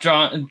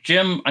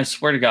 Jim, I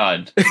swear to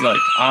God,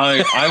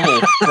 I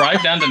will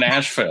drive down to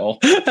Nashville.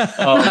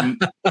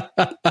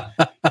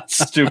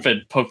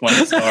 Stupid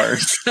Pokemon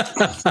Stars.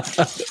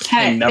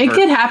 Hey, it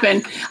could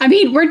happen. I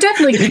mean, we're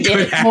definitely going to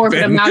get more of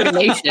an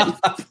amalgamation.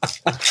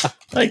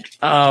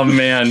 Oh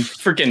man,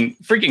 freaking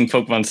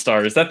Pokemon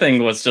Stars. That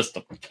thing was just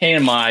a pain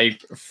in my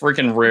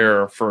freaking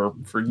rear for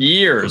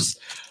years.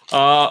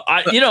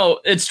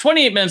 It's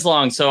 28 minutes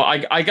long, so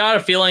I got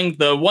a feeling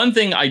the one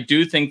thing I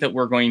do think that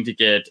we're going to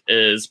get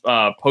is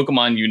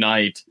Pokemon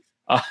Unite.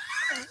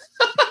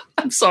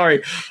 I'm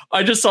sorry.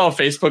 I just saw a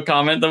Facebook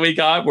comment that we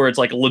got where it's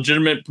a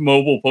legitimate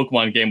mobile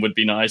Pokemon game would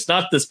be nice.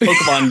 Not this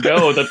Pokemon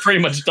Go that pretty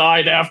much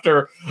died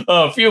after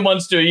a few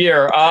months to a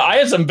year. I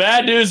have some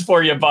bad news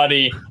for you,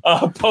 buddy.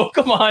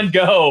 Pokemon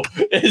Go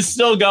is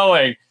still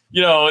going.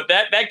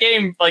 That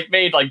game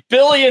made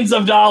billions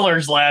of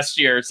dollars last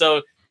year.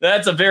 So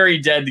That's a very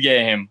dead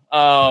game.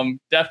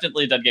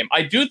 Definitely a dead game.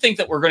 I do think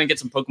that we're going to get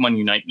some Pokemon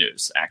Unite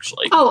news,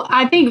 actually. Oh,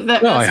 I think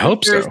that. I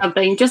hope so.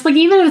 Something just like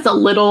even if it's a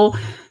little,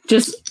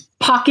 just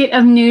pocket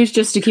of news,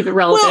 just to keep it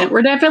relevant.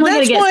 We're definitely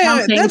going to get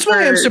something. That's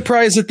why I'm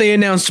surprised that they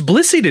announced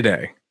Blissey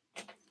today.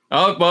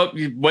 Oh well,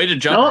 way to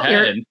jump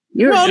ahead.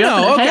 Okay.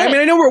 I mean,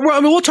 I know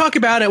we'll talk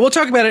about it. We'll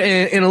talk about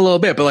it in a little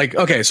bit. But like,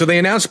 okay, so they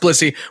announced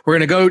Blissey. We're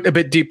gonna go a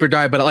bit deeper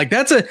dive, but like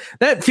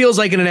that feels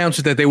like an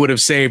announcement that they would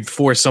have saved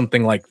for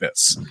something like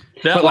this.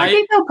 I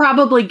think they'll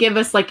probably give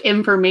us like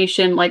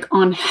information like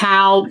on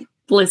how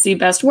Blissey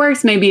best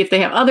works. Maybe if they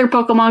have other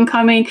Pokemon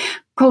coming,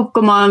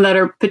 Pokemon that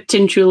are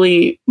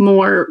potentially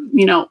more,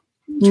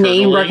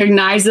 name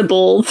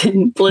recognizable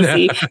than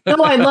Blissey.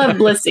 Though I love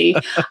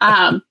Blissey.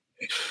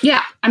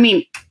 Yeah, I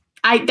mean,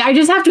 I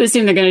just have to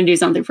assume they're going to do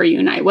something for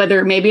Unite,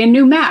 whether maybe a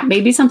new map,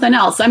 maybe something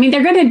else. I mean,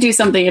 they're going to do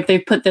something if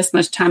they've put this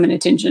much time and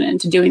attention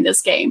into doing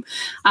this game.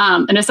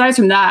 And aside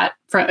from that,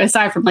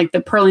 aside from like the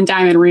Pearl and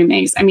Diamond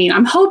remakes, I mean,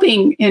 I'm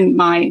hoping in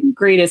my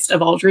greatest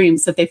of all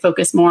dreams that they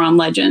focus more on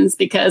Legends,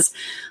 because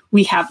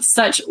we have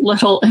such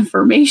little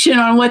information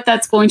on what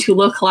that's going to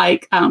look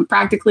like,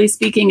 practically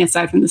speaking,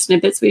 aside from the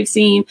snippets we've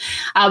seen.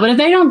 But if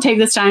they don't take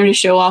this time to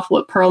show off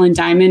what Pearl and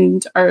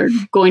Diamond are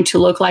going to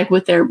look like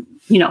with their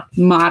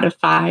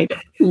modified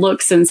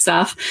looks and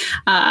stuff,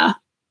 I'm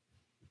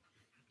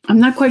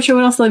not quite sure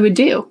what else they would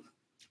do.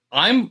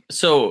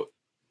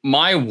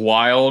 My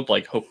wild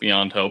hope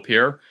beyond hope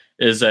here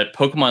is that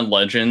Pokemon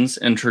Legends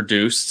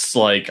introduced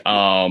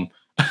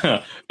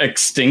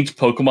extinct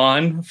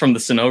Pokemon from the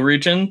Sinnoh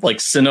region, like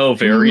Sinnoh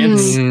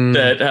variants.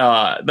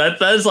 That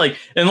is like,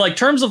 in like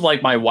terms of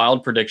like my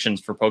wild predictions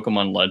for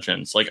Pokemon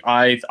Legends, like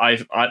I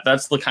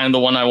that's the kind of the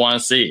one I want to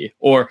see.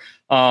 Or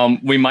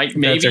maybe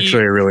that's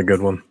actually a really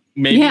good one.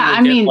 Maybe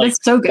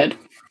it's so good.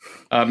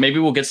 Maybe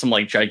we'll get some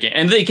gigantic,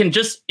 and they can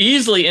just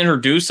easily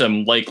introduce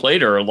them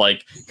later,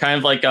 kind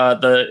of like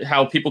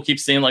how people keep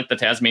seeing the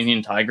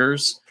Tasmanian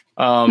tigers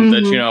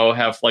that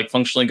have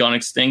functionally gone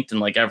extinct,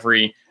 and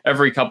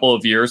every couple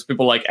of years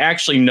people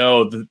actually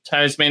know the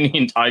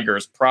Tasmanian tiger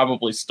is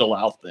probably still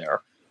out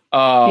there.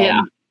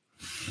 But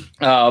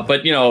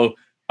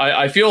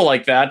I feel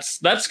like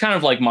that's kind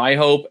of my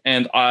hope,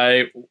 and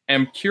I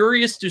am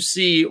curious to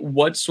see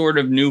what sort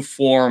of new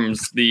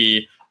forms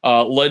the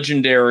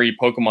legendary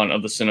Pokemon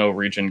of the Sinnoh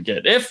region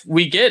get, if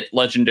we get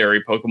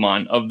legendary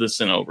Pokemon of the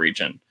Sinnoh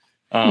region,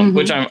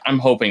 which I'm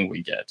hoping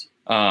we get.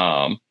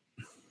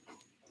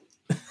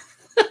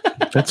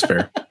 That's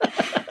fair.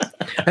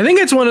 I think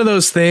it's one of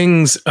those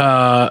things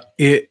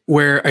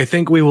where I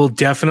think we will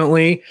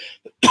definitely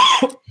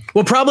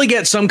we'll probably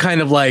get some kind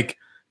of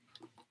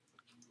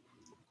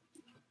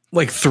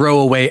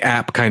throwaway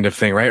app kind of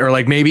thing, right? Or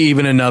maybe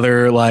even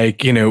another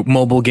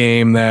mobile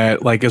game that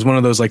is one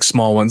of those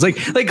small ones, like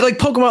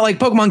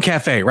Pokemon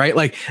Cafe,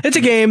 right? It's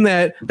a game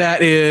that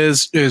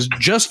is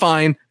just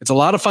fine. It's a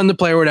lot of fun to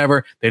play or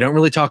whatever. They don't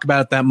really talk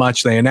about it that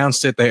much. They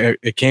announced it.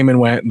 It came and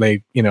went. And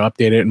they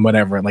updated it and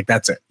whatever. And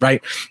that's it,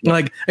 right?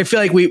 I feel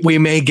like we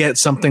may get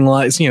something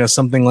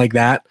something like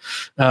that.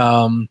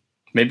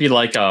 Maybe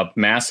a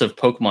massive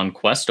Pokemon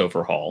Quest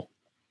overhaul.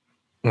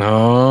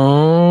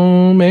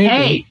 Oh, maybe.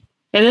 Hey.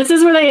 And this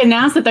is where they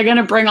announced that they're going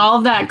to bring all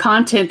of that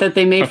content that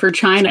they made for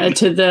China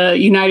to the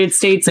United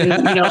States and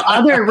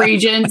other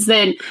regions.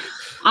 Then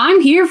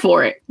I'm here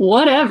for it.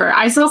 Whatever.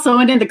 I saw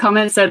someone in the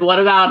comments said, "What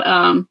about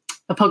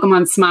a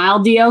Pokemon Smile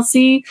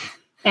DLC?"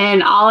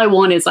 And all I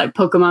want is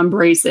Pokemon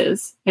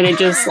braces, and it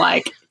just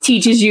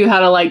teaches you how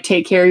to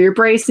take care of your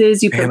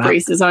braces. You put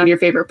braces on your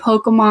favorite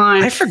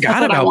Pokemon. I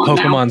forgot about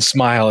Pokemon now.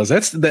 Smile. Is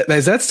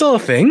that still a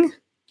thing?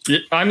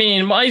 I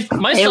mean, my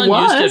son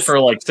used it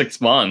for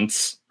 6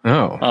 months.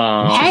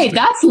 Oh, hey,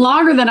 that's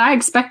longer than I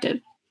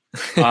expected.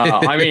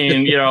 I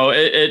mean,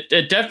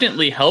 it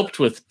definitely helped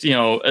with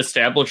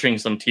establishing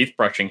some teeth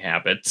brushing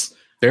habits.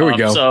 There we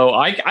go. So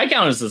I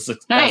count as a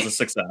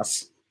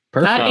success.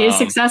 Perfect. That is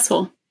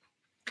successful.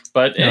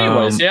 But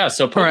anyways, yeah.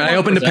 So all right, I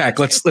opened the pack.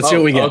 Let's see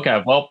what we get.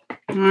 Okay, well,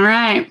 all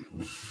right.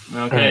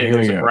 Okay,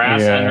 here's a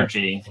Grass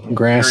Energy.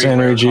 Grass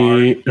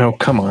Energy. Oh,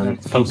 come on,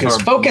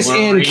 focus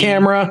in,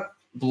 camera.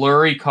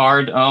 Blurry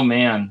card. Oh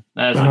man,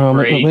 that's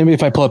great. Maybe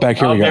if I pull it back,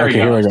 here we go. Okay,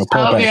 here we go.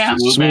 Pull it back.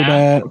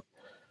 Swoobat,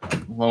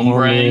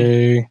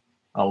 Lombre,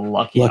 a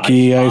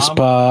Lucky Ice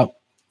Pop,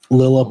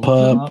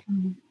 Lillipup,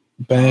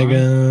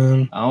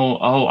 Bagon.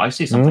 Oh, I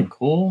see something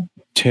cool.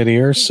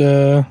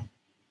 Teddiursa.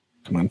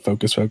 Come on,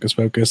 focus.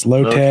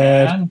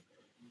 Lotad.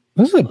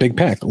 This is a big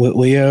pack.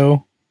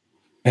 Leo,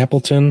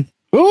 Appleton.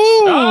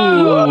 Ooh!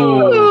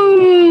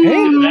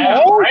 Hey,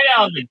 right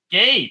out of the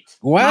gate.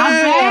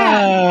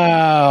 Wow.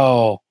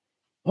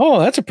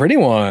 Oh, that's a pretty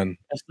one.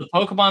 It's the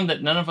Pokemon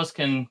that none of us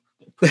can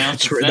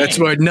pronounce. That's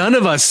where none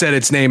of us said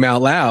its name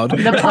out loud. The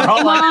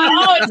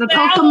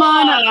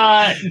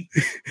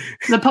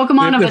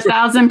Pokemon of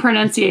 1,000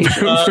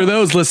 pronunciations. For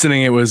those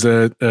listening, it was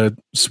a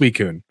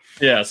Suicune.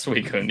 Yeah,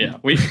 Suicune. Yeah,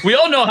 we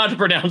all know how to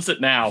pronounce it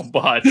now,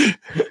 but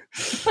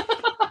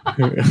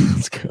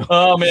Let's go.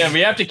 Oh man, we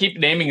have to keep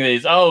naming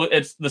these. Oh,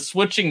 it's the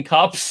switching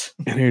cups.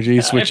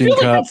 Energy switching I feel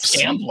like cups.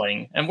 that's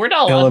gambling, and we're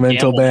not allowed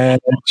Elemental to gamble.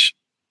 badge.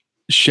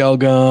 Shell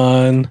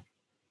gun.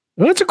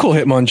 Oh, that's a cool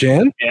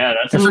Hitmonchan. Yeah,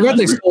 that's. I forgot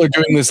they still are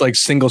doing this like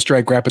single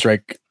strike, rapid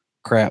strike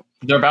crap.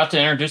 They're about to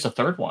introduce a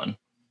third one.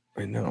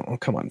 I know. Oh,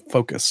 come on,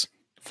 focus.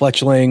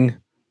 Fletchling.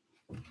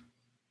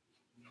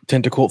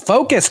 Tentacool.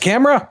 Focus,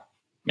 camera.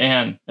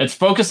 Man, it's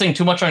focusing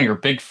too much on your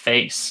big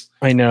face.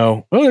 I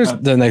know. Oh, there's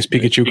the nice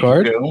Pikachu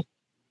card.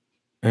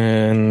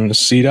 And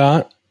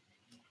C-Dot.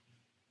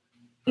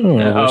 Oh,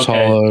 it's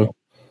okay. hollow.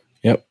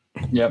 Yep.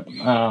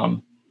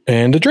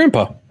 And a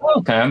Drampa.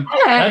 Okay.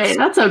 Hey,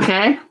 that's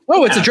okay.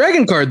 Oh, it's a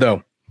dragon card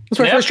though. That's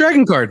my first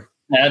dragon card.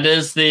 That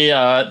is the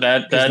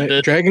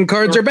The dragon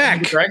cards are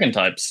back. Dragon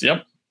types.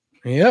 Yep.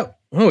 Yep.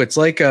 Oh, it's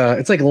like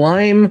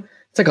lime.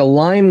 It's like a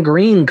lime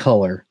green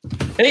color.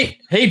 Hey,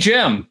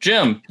 Jim,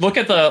 look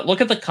at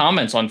the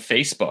comments on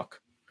Facebook,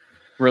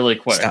 really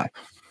quick. Stop.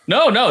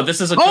 No,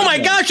 this is a. Oh my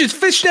gosh, it's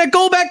Fishnet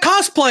Goldback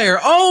cosplayer.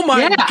 Oh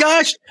my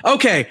gosh.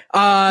 Okay.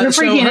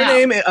 So her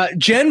name,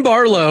 Jen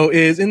Barlow,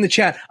 is in the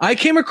chat. I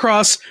came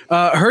across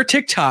her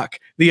TikTok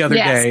the other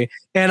day,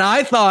 and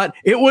I thought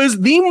it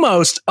was the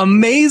most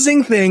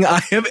amazing thing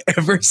I have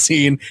ever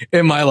seen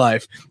in my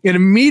life. And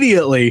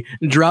immediately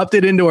dropped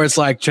it into our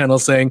Slack channel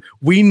saying,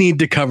 we need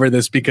to cover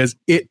this because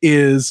it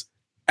is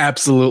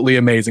absolutely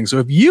amazing. So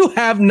if you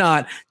have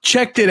not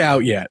checked it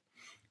out yet,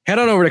 head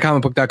on over to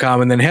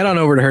comicbook.com and then head on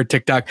over to her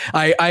TikTok.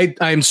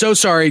 I'm so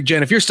sorry,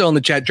 Jen. If you're still in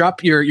the chat,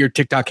 drop your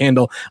TikTok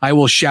handle. I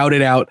will shout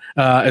it out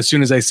as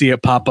soon as I see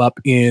it pop up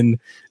in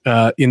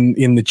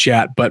the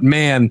chat. But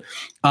man,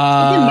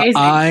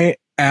 I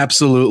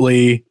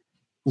absolutely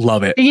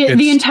love it.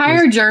 The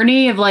entire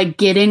journey of like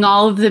getting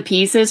all of the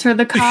pieces for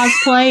the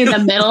cosplay in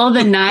the middle of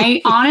the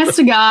night. Honest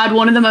to God,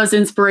 one of the most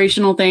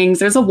inspirational things.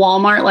 There's a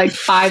Walmart like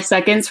 5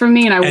 seconds from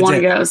me, and I want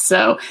to go.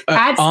 So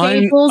at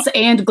Staples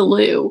and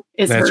Glue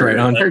is that's her, right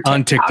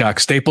on TikTok.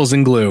 Staples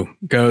and Glue.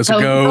 Go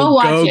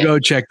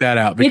check that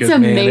out. Because, it's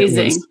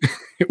amazing.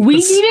 We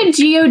need a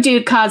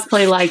Geodude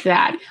cosplay like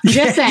that. I'm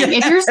just saying,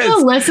 if you're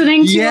still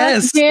listening to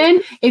us,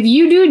 Jen, if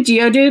you do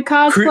Geodude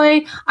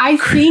cosplay, I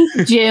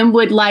think Jim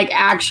would like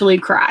actually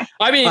cry.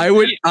 I mean, I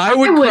would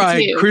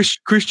cry.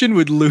 Christian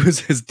would lose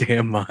his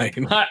damn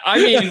mind.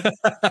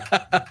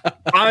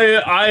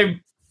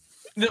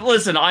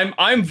 Listen,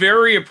 I'm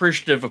very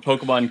appreciative of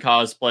Pokemon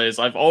cosplays.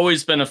 I've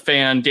always been a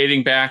fan,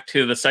 dating back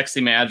to the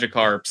sexy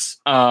Magikarps.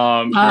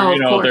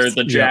 They're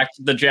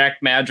the Jack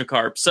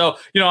Magikarp. So,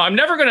 I'm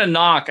never going to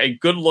knock a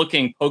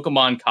good-looking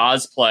Pokemon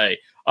cosplay.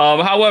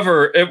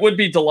 However, it would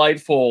be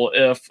delightful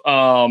if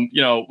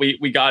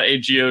we got a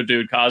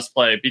Geodude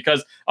cosplay,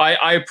 because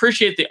I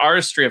appreciate the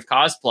artistry of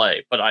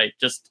cosplay, but I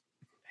just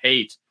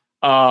hate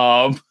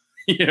Geodude.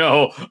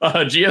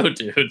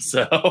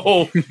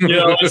 So,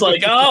 it's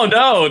like, oh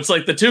no, it's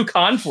like the two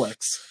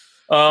conflicts.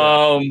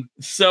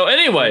 So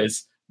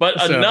anyways,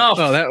 enough.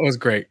 Oh, that was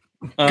great.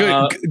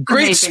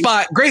 Great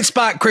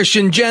spot,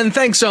 Christian. Jen,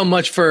 thanks so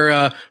much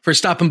for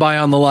stopping by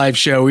on the live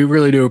show. We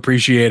really do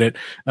appreciate it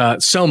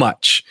so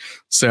much.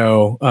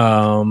 So,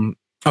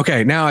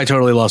 okay, now I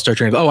totally lost our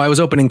train. Oh, I was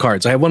opening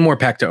cards. I have one more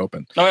pack to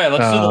open. All right,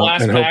 let's do the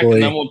last pack,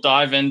 and then we'll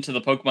dive into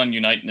the Pokemon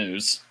Unite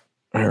news.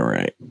 All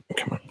right,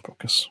 come on,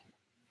 focus.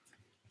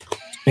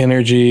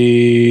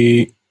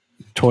 Energy,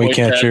 toy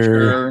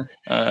catcher,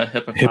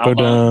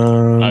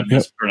 Hippodon. I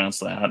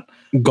mispronounced that.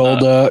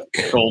 Golduck.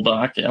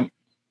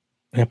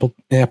 Yep.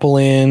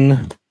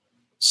 Applin,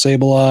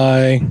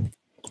 Sableye,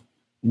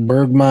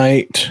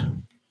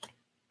 Bergmite,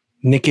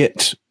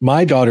 Nickit.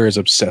 My daughter is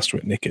obsessed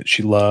with Nickit.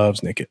 She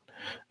loves Nickit.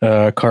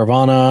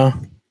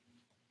 Carvana,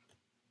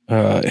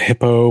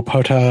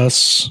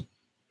 Hippopotas.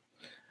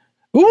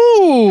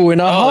 Ooh, and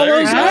a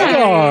Holo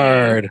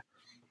Zygarde.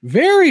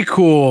 Very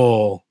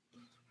cool.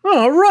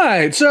 All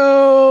right.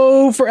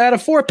 So out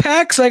of 4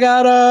 packs, I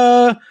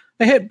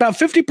hit about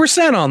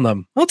 50% on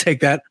them. I'll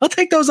take that. I'll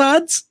take those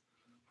odds.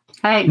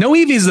 Hey. No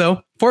Eevees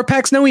though. 4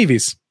 packs, no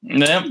Eevees.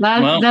 Yep.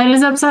 That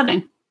is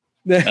upsetting.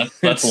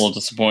 That's a little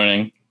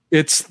disappointing.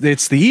 It's the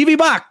Eevee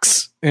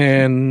box,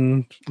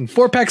 and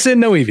 4 packs in,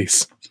 no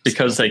Eevees.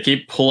 Because they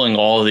keep pulling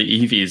all the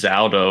Eevees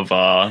out of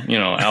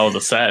the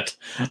set.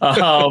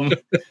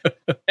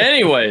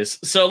 Anyways,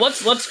 so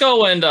let's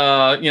go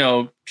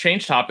and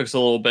change topics a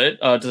little bit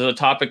to the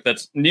topic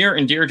that's near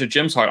and dear to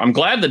Jim's heart. I'm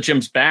glad that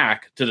Jim's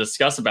back to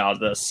discuss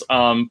about this.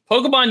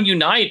 Pokemon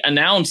Unite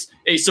announced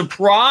a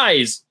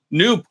surprise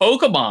new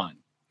Pokemon.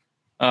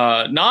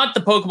 Not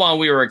the Pokemon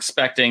we were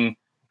expecting.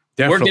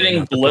 Definitely we're getting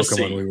not the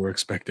Pokemon we were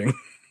expecting.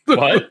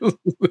 What?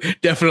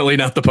 Definitely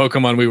not the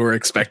Pokemon we were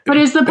expecting. But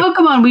it's the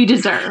Pokemon we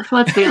deserve.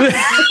 Let's be honest.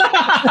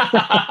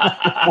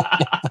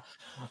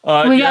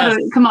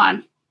 Come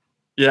on.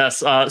 Yes.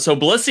 So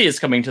Blissey is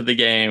coming to the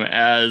game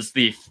as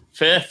the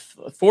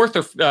fourth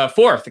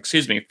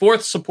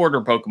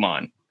supporter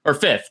Pokemon, or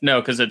fifth. No,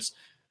 because it's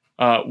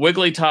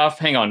Wigglytuff.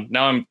 Hang on.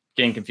 Now I'm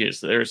getting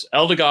confused. There's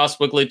Eldegoss,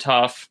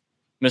 Wigglytuff,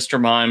 Mr.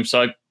 Mime.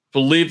 So I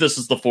believe this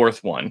is the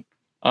 4th one.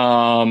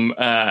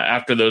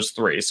 after those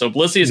 3. So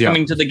Blissey is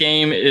coming to the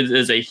game. It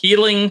is a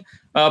healing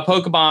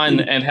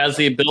Pokemon and has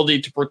the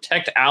ability to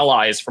protect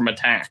allies from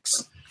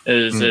attacks.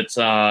 It's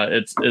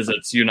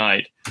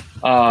Unite,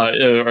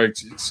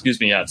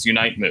 it's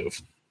Unite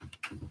move.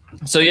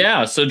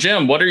 So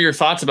Jim, what are your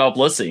thoughts about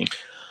Blissey?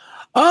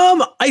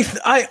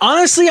 I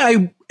honestly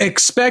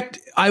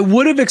I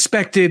would have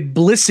expected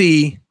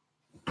Blissey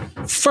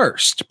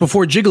first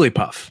before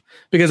Jigglypuff,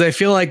 because I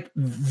feel like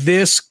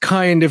this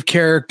kind of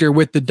character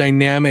with the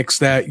dynamics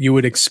that you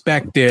would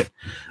expect it,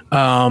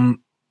 there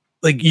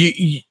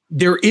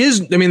is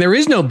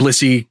no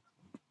Blissey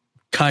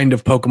kind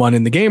of Pokemon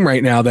in the game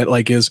right now that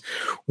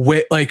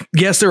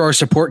yes, there are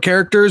support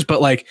characters, but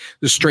like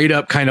the straight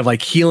up kind of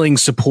like healing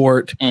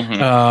support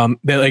that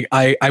like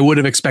I would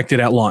have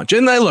expected at launch.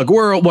 And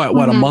we're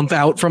a month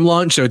out from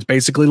launch, so it's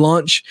basically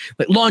launch.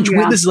 Like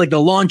this is like the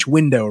launch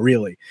window,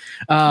 really.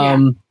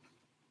 So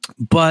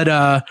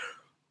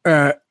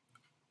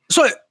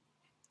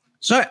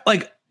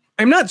like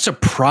I'm not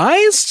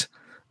surprised,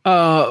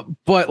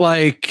 but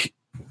like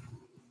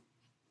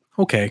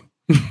okay.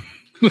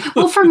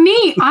 Well, for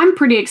me, I'm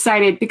pretty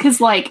excited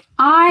because when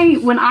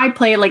I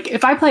play, like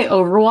if I play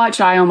Overwatch,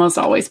 I almost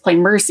always play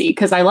Mercy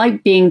because I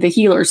like being the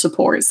healer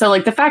support. So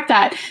like the fact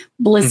that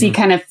Blissey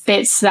kind of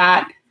fits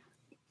that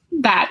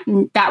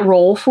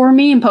role for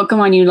me in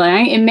Pokemon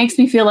Unite, it makes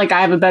me feel like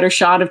I have a better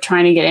shot of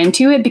trying to get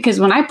into it, because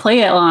when I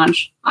play at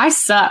launch, I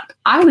suck.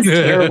 I was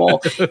terrible.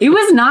 It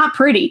was not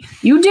pretty.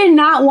 You did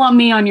not want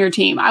me on your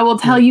team. I will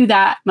tell you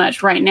that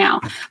much right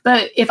now.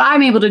 But if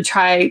I'm able to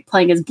try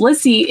playing as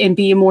Blissey and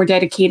be a more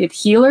dedicated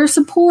healer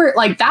support,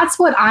 like that's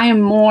what I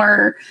am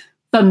more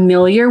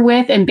familiar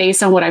with, and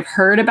based on what I've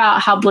heard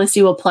about how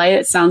Blissey will play,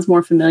 it sounds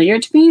more familiar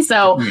to me.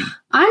 So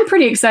I'm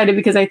pretty excited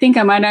because I think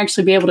I might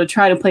actually be able to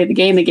try to play the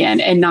game again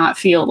and not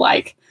feel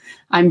like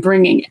I'm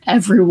bringing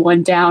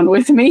everyone down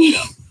with me.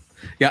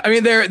 Yeah, I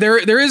mean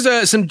there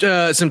is some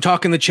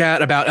talk in the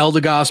chat about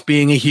Eldegoss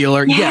being a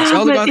healer. Yeah, yes,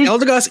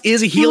 Eldegoss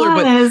is a healer,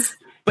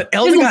 but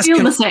Eldegoss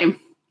feel the same.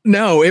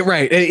 No,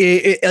 like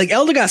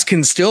Eldegoss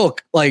can still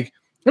like,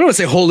 I don't want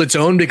to say hold its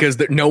own,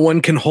 because no one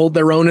can hold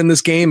their own in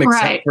this game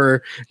except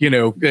for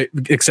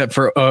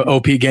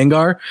OP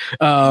Gengar.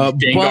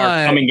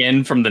 Gengar coming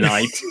in from the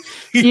night.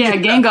 Yeah,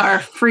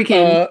 Gengar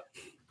freaking.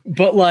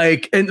 But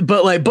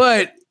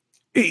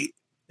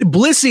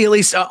Blissey, at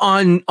least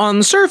on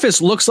the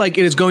surface, looks like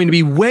it is going to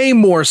be way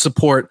more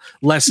support,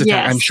 less attack.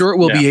 Yes. I'm sure it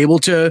will be able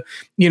to,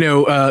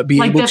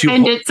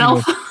 defend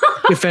itself.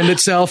 Defend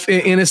itself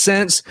in a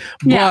sense.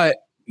 Yeah.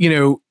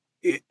 But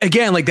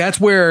again, like that's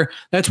where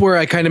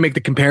I kind of make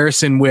the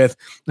comparison with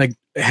like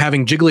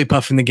having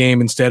Jigglypuff in the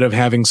game instead of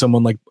having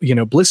someone like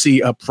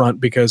Blissey up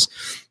front, because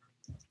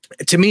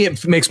to me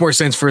it makes more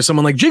sense for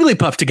someone like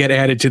Jigglypuff to get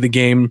added to the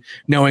game,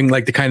 knowing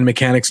like the kind of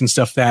mechanics and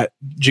stuff that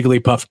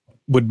Jigglypuff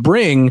would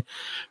bring,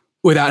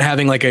 without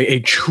having like a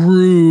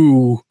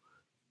true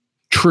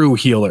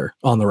healer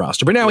on the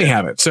roster. But now we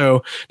have it.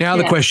 So now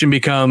the question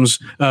becomes,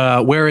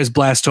 where is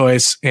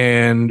Blastoise,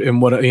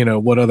 and what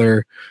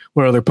other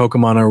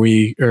Pokemon are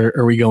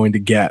we going to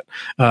get?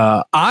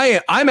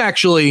 I'm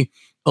actually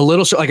a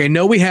little, like, I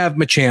know we have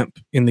Machamp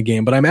in the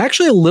game, but I'm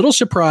actually a little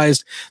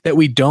surprised that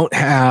we don't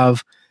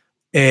have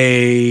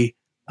a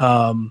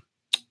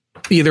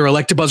either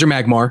Electabuzz or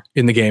Magmar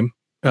in the game.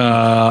 Or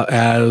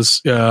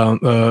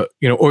Electabuzz,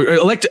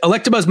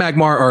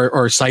 Magmar,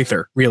 or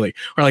Scyther, really,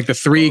 or like the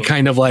three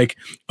kind of like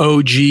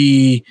OG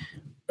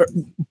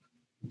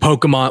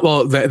Pokemon.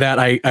 Well, that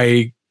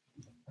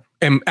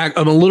I'm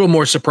a little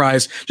more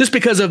surprised, just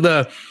because of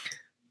the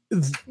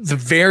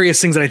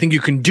various things that I think you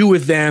can do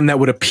with them that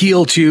would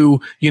appeal to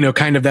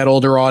kind of that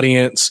older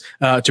audience,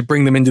 to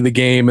bring them into the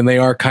game. And they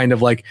are kind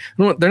of like,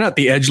 they're not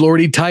the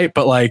edgelordy type,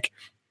 but like,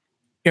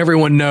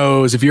 everyone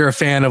knows, if you're a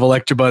fan of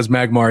Electabuzz,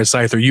 Magmar, or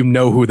Scyther, you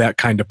know who that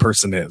kind of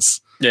person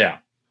is. Yeah.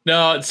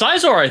 No,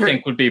 Scizor, I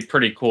think, would be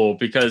pretty cool,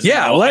 because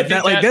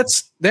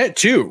that's that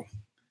too.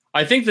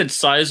 I think that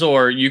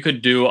Scizor, you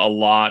could do a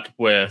lot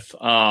with.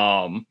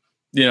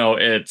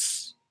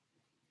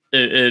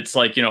 It's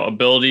like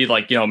ability,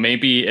 like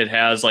maybe it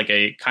has like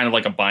a kind of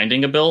like a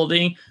binding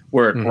ability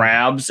where it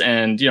grabs,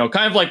 and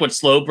kind of like what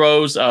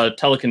Slowbro's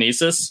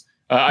telekinesis.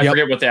 I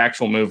forget what the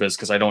actual move is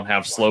because I don't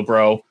have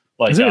Slowbro.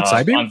 Like, isn't it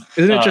Psybeam?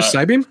 Isn't it just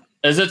Psybeam?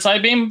 Is it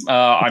Psybeam?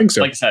 I think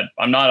so. Like I said,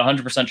 I'm not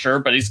 100% sure,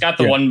 but he's got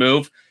the one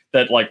move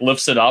that like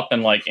lifts it up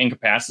and like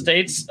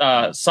incapacitates,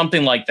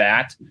 something like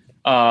that.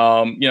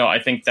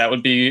 I think that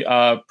would be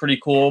pretty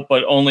cool,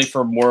 but only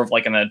for more of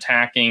like an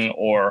attacking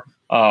or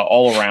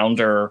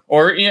all-arounder,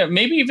 or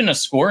maybe even a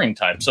scoring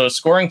type. So a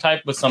scoring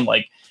type with some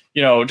like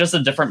just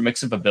a different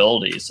mix of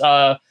abilities.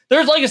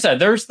 There's, like I said,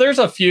 there's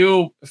a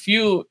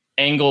few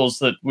angles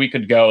that we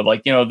could go.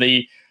 Like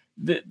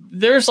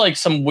there's like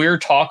some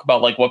weird talk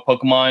about like what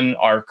Pokemon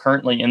are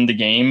currently in the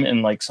game,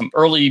 and like some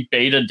early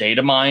beta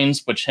data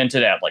mines, which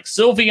hinted at like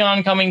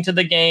Sylveon coming to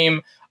the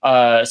game.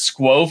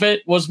 Skwovet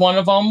was one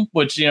of them,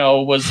 which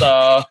was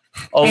a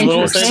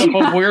little bit of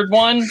a weird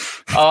one.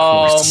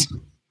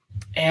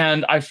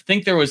 And I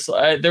think there was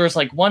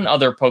like one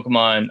other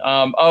Pokemon.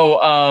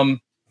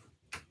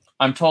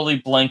 I'm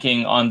totally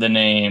blanking on the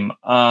name.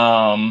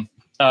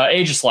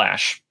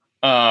 Aegislash.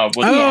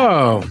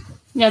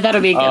 Yeah,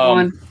 that'll be a good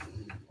one.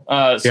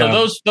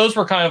 So those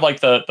were kind of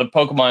like the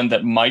Pokemon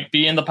that might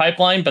be in the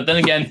pipeline. But then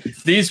again,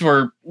 these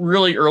were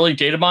really early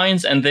data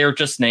mines, and they're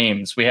just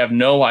names. We have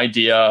no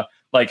idea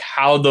like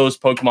how those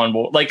Pokemon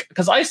will like,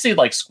 because I see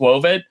like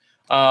Squovit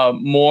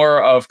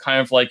more of kind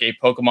of like a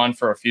Pokemon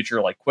for a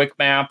future like quick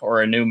map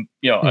or a new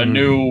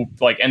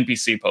like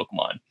NPC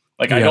Pokemon.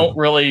 Like I don't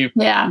really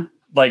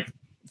like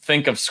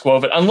think of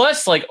Squovit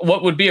unless like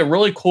what would be a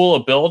really cool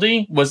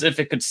ability was if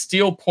it could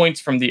steal points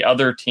from the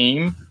other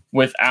team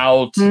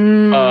without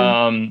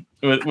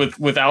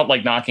without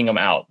like knocking them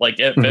out. Like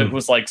if it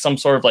was like some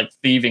sort of like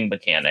thieving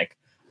mechanic.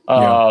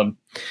 Well,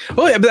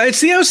 yeah, but I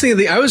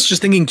was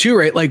just thinking too,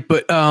 right? Like,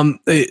 but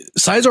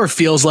Scizor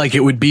feels like it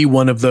would be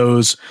one of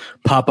those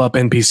pop-up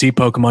NPC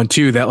Pokemon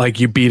too, that like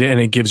you beat it and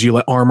it gives you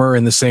like armor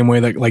in the same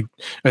way that like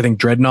I think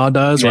Dreadnought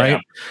does,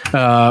 right?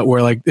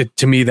 Where like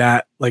to me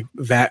that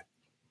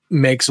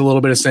makes a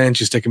little bit of sense.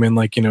 You stick them in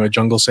like, a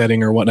jungle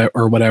setting or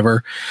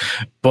whatever.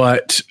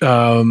 But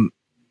I'm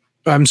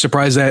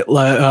surprised that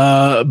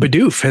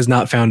Bidoof has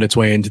not found its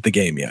way into the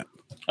game yet.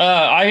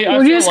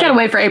 We just gotta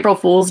wait for April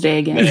Fool's Day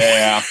again.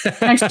 Yeah,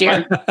 next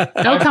year.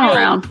 They'll come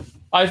around.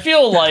 I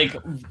feel like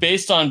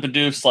based on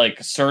Bidoof's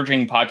like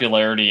surging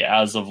popularity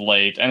as of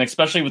late, and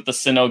especially with the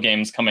Sinnoh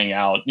games coming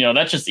out,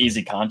 that's just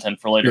easy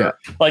content for later.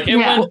 Yeah. Like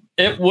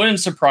it wouldn't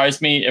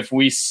surprise me if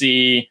we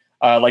see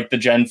like the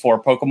Gen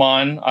 4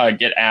 Pokemon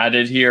get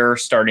added here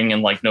starting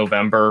in like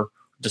November,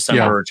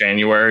 December, or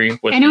January.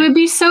 And it would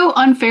be so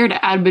unfair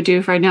to add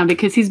Bidoof right now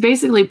because he's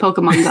basically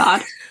Pokemon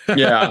God.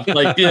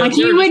 Like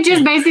he would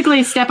just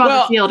basically step on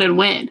the field and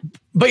win.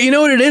 But you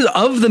know what it is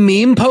of the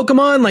meme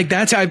Pokemon? Like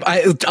that's I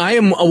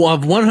am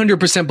of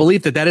 100%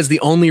 belief that is the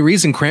only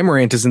reason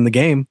Cramorant is in the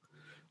game.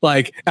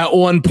 Like at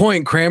one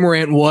point,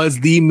 Cramorant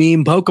was the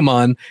meme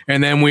Pokemon,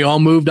 and then we all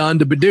moved on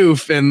to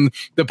Bidoof, and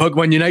the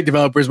Pokemon Unite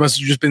developers must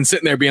have just been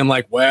sitting there being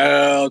like,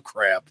 "Well,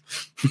 crap,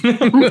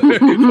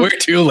 we're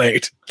too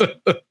late."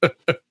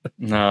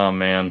 Oh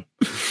man.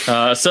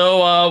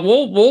 So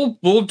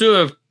we'll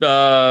do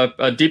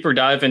a deeper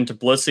dive into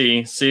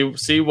Blissey.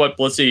 See what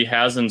Blissey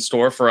has in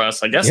store for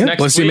us. I guess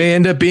next Blissey week may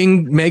end up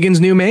being Megan's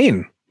new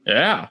main.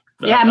 Yeah.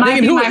 Yeah, it might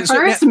be my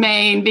first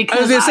main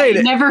because I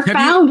never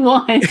found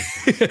one.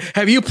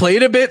 Have you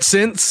played a bit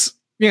since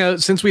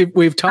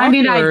we've talked? I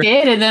mean, I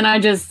did, and then I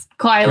just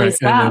quietly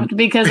stopped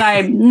because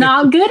I'm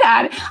not good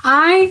at it.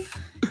 I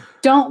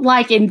don't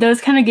like in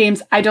those kind of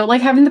games. I don't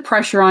like having the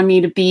pressure on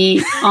me to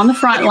be on the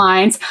front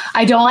lines.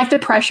 I don't like the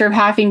pressure of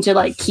having to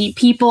like keep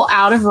people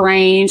out of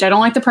range. I don't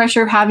like the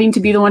pressure of having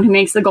to be the one who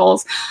makes the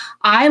goals.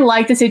 I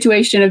like the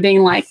situation of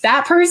being like,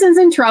 that person's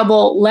in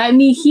trouble. Let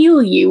me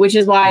heal you, which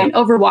is why in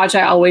Overwatch,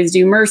 I always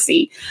do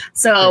Mercy.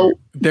 So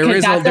there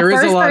is a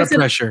lot of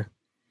pressure.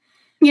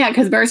 Yeah,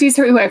 because Mercy's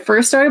who I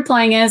first started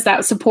playing as.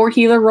 That support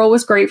healer role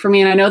was great for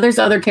me. And I know there's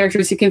other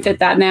characters who can fit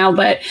that now,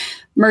 but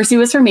Mercy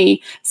was for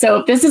me. So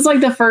if this is like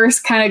the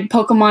first kind of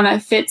Pokemon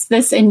that fits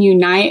this in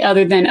Unite,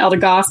 other than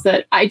Eldegoss,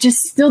 that I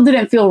just still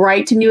didn't feel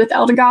right to me with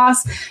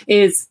Eldegoss,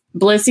 is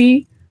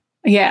Blissey.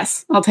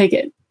 Yes, I'll take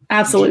it.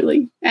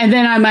 Absolutely. And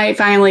then I might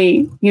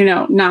finally,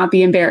 not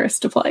be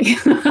embarrassed to play.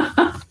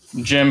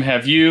 Jim,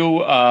 have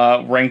you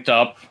ranked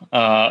up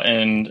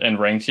and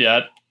ranked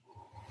yet?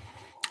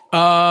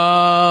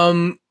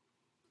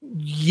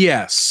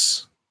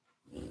 Yes.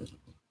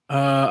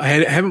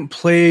 I haven't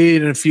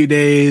played in a few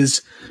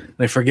days.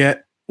 I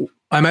forget.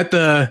 I'm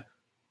about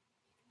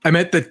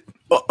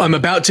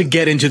to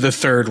get into the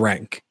third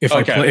rank if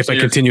I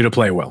continue to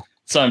play well.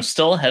 So I'm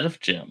still ahead of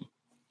Jim.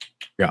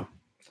 Yeah.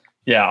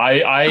 Yeah,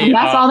 and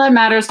that's all that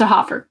matters to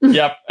Hoffer.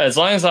 Yep, as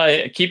long as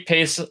I keep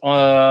pace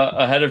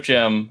ahead of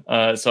Jim,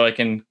 so I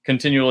can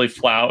continually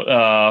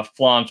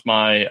flaunt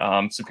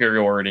my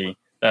superiority.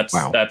 That's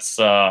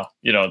the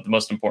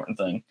most important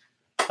thing.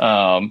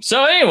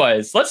 So,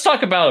 anyways, let's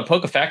talk about a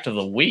Pokefact of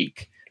the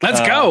week.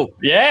 Let's go.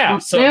 Yeah,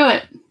 let's do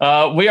it.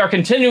 We are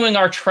continuing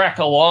our trek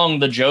along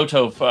the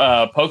Johto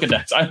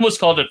Pokedex. I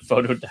almost called it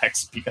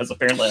Photodex because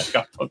apparently I've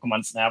got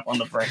Pokemon Snap on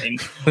the brain.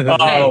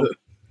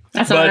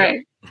 That's all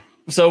right.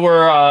 So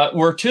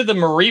we're to the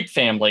Mareep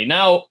family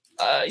now.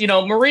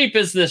 Mareep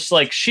is this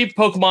like sheep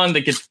Pokemon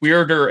that gets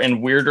weirder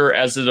and weirder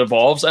as it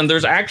evolves, and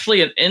there's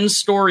actually an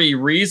in-story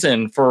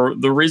reason for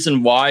the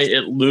reason why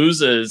it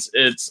loses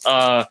its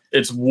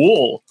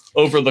wool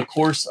over the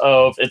course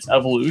of its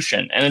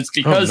evolution, and it's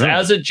because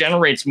as it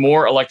generates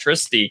more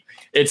electricity,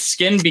 its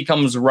skin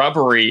becomes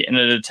rubbery in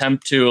an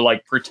attempt to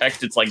like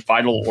protect its like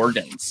vital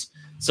organs.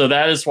 So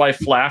that is why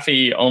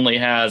Flaffy only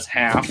has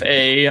half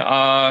a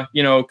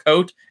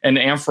coat, and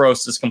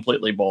Ampharos is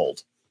completely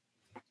bald.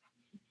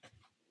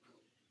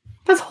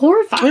 That's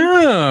horrifying.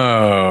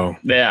 Oh,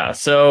 yeah.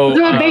 So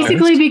it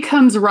basically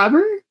becomes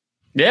rubber.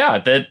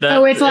 Yeah,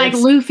 it's like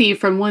Luffy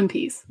from One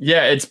Piece.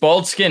 Yeah, its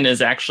bald skin is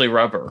actually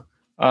rubber.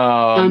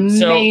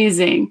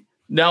 Amazing.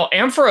 Now,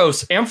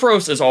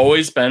 Ampharos has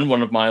always been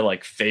one of my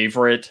like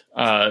favorite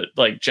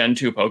like Gen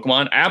 2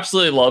 Pokemon.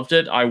 Absolutely loved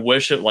it. I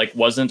wish it like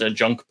wasn't a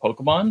junk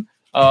Pokemon.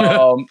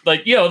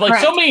 Like, you know, like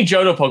so many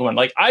Johto Pokemon.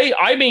 Like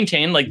I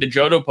maintain like the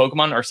Johto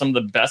Pokemon are some of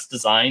the best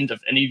designed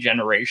of any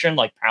generation,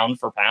 like pound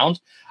for pound.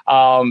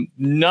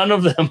 None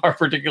of them are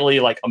particularly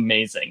like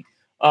amazing.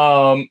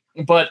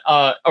 But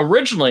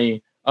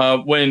originally,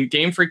 when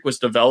Game Freak was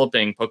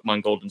developing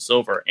Pokemon Gold and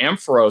Silver,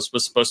 Ampharos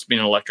was supposed to be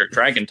an electric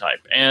dragon type.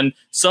 And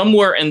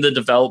somewhere in the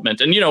development,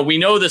 and, you know, we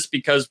know this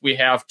because we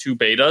have 2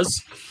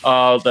 betas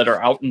that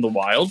are out in the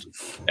wild.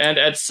 And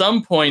at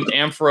some point,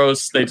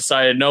 Ampharos, they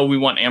decided, no, we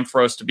want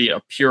Ampharos to be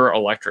a pure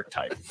electric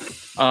type.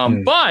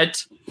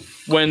 But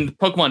when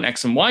Pokemon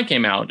X and Y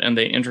came out and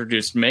they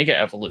introduced Mega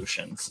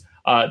Evolutions,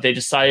 they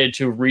decided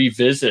to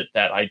revisit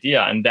that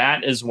idea. And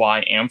that is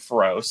why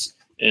Ampharos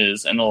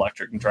is an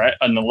electric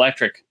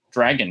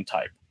dragon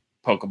type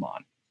Pokemon.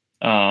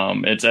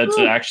 It's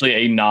actually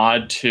a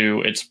nod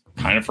to its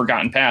kind of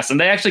forgotten past, and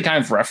they actually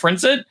kind of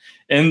reference it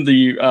in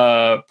the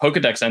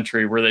Pokedex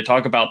entry where they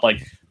talk about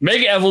like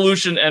Mega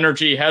Evolution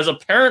energy has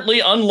apparently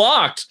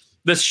unlocked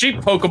the sheep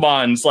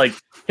Pokemon's like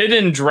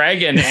hidden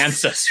dragon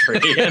ancestry,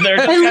 and they're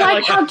just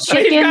like how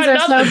chickens are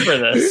so for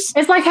this.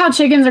 It's like how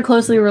chickens are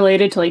closely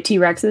related to like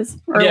T-Rexes,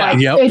 or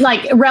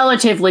like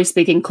relatively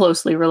speaking,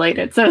 closely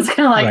related. So it's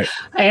kind of like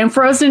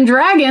Ampharos and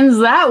dragons.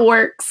 That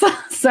works.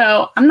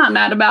 So I'm not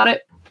mad about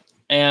it.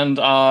 And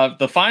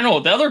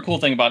the other cool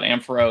thing about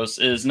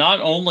Ampharos is not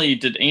only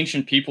did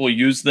ancient people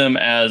use them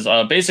as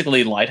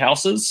basically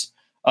lighthouses,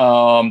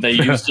 they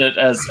used it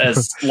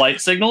as light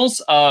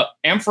signals.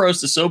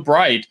 Ampharos is so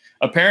bright,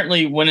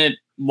 apparently when it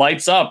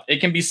lights up, it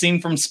can be seen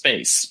from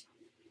space.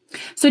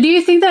 So do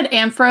you think that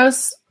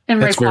Ampharos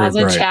and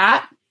Rayquaza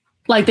chat?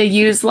 Like they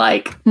use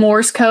like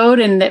Morse code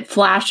and it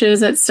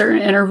flashes at certain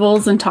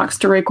intervals and talks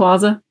to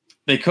Rayquaza?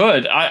 They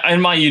could.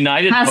 In my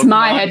United That's Pokemon,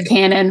 my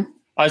headcanon.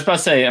 I was about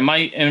to say, in my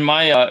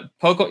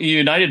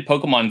United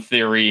Pokemon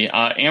theory,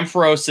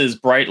 Ampharos's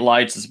bright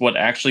lights is what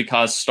actually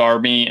caused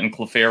Starmie and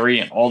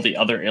Clefairy and all the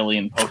other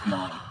alien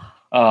Pokemon.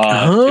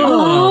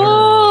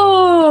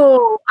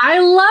 I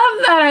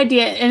love that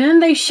idea. And then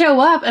they show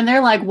up and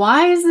they're like,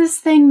 why is this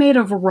thing made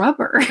of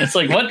rubber? It's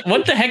like,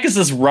 what the heck is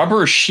this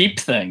rubber sheep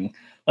thing?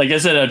 Like,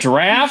 is it a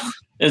giraffe?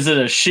 Is it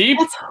a sheep?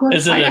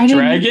 Is it a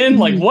dragon?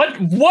 Like, what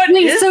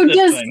is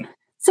this thing?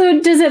 So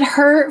does it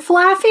hurt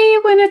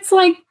Flaffy when it's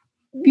like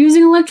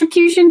using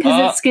electrocution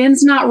because its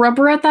skin's not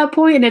rubber at that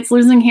point and it's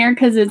losing hair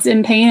because it's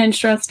in pain and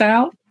stressed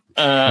out?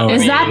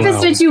 Is that the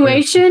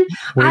situation?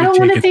 I don't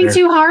want to think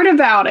too hard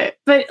about it,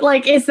 but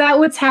like, is that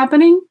what's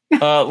happening?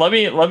 Let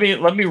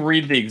me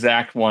read the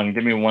exact one.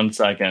 Give me 1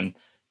 second.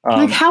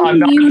 Like how I'm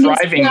not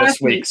driving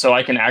this week, so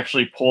I can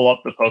actually pull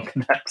up the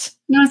Pokedex.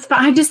 No, it's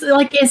fine. I just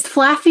like, is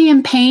Flaffy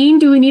in pain?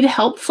 Do we need to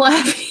help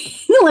Flaffy?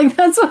 Like,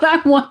 that's what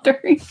I'm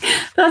wondering.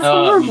 That's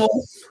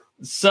horrible.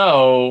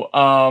 So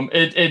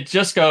it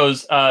just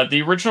goes,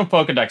 the original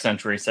Pokedex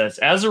entry says,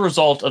 as a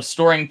result of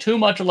storing too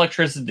much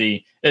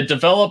electricity, it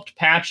developed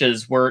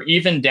patches where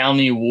even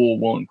downy wool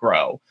won't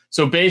grow.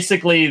 So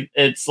basically,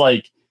 it's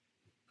like,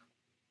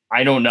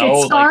 I don't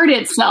know. It scarred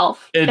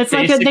itself. It's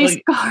like they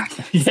scarred.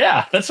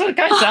 Yeah, that's what it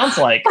kind of sounds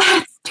like.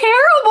 That's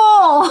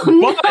terrible.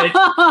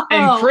 But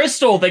in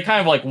Crystal, they kind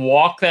of like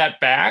walk that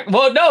back.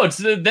 Well, no,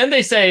 then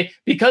they say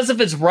because of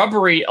its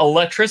rubbery,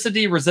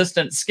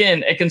 electricity-resistant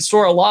skin, it can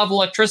store a lot of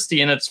electricity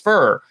in its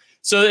fur.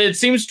 So it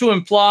seems to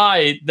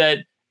imply that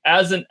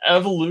as an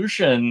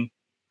evolution,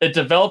 it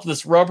developed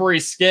this rubbery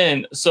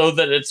skin so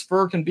that its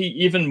fur can be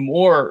even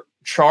more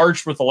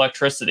charged with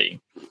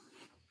electricity.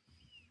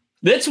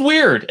 It's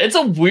weird. It's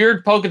a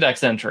weird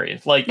Pokedex entry.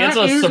 Like, it's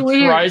a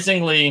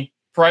surprisingly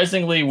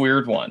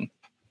weird one.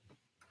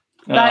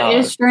 That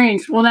is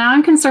strange. Well, now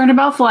I'm concerned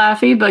about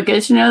Flaffy, but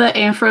good to know that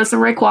Ampharos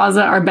and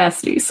Rayquaza are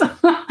besties.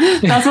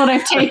 That's what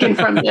I've taken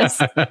from this.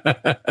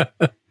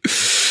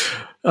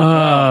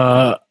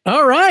 All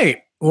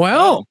right.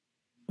 Well,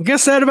 I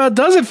guess that about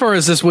does it for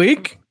us this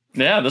week.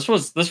 Yeah, this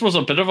was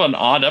a bit of an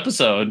odd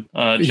episode.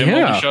 Jim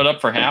only showed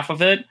up for half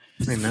of it.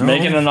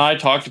 Megan and I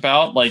talked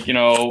about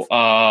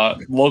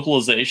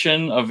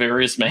localization of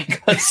various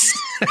mangas.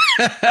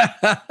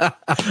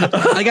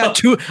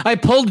 I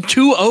pulled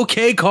 2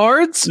 okay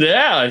cards.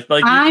 Yeah,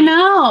 I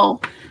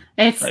know.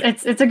 It's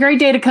a great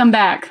day to come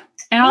back,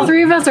 and all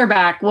 3 of us are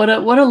back. What a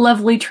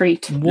lovely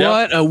treat.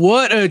 What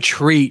a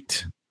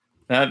treat.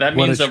 That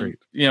means that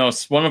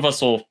one of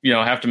us will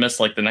have to miss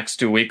like the next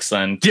 2 weeks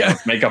and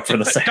make up for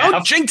the second.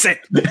 Don't jinx it.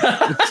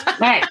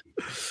 Right.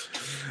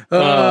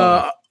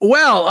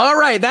 Well, all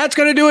right. That's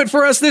going to do it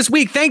for us this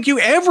week. Thank you,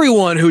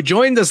 everyone who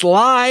joined us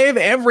live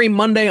every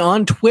Monday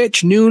on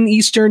Twitch, noon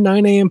Eastern,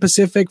 9 a.m.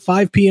 Pacific,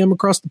 5 p.m.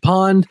 across the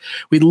pond.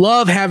 We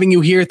love having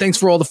you here. Thanks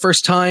for all the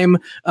first-time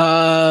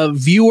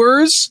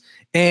viewers.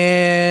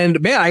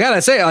 And man, I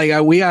gotta say,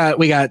 like we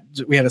had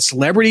a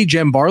celebrity,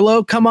 Jem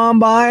Barlow, come on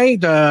by.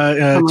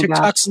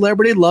 TikTok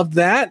celebrity, loved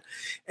that.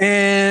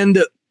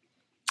 And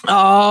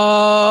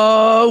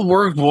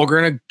we're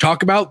going to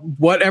talk about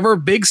whatever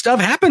big stuff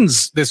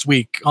happens this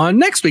week on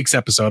next week's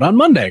episode on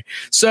Monday.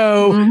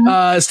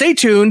 So stay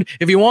tuned.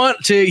 If you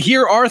want to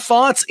hear our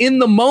thoughts in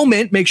the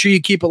moment, make sure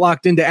you keep it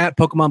locked into at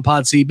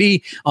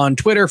PokemonPodCB on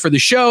Twitter for the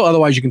show.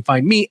 Otherwise, you can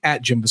find me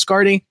at Jim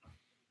Viscardi.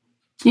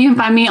 You can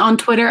find me on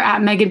Twitter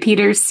at Megan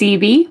Peters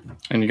CB.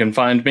 And you can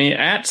find me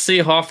at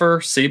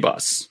Seahoffer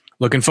Cbus.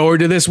 Looking forward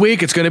to this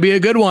week. It's going to be a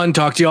good one.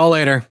 Talk to you all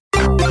later.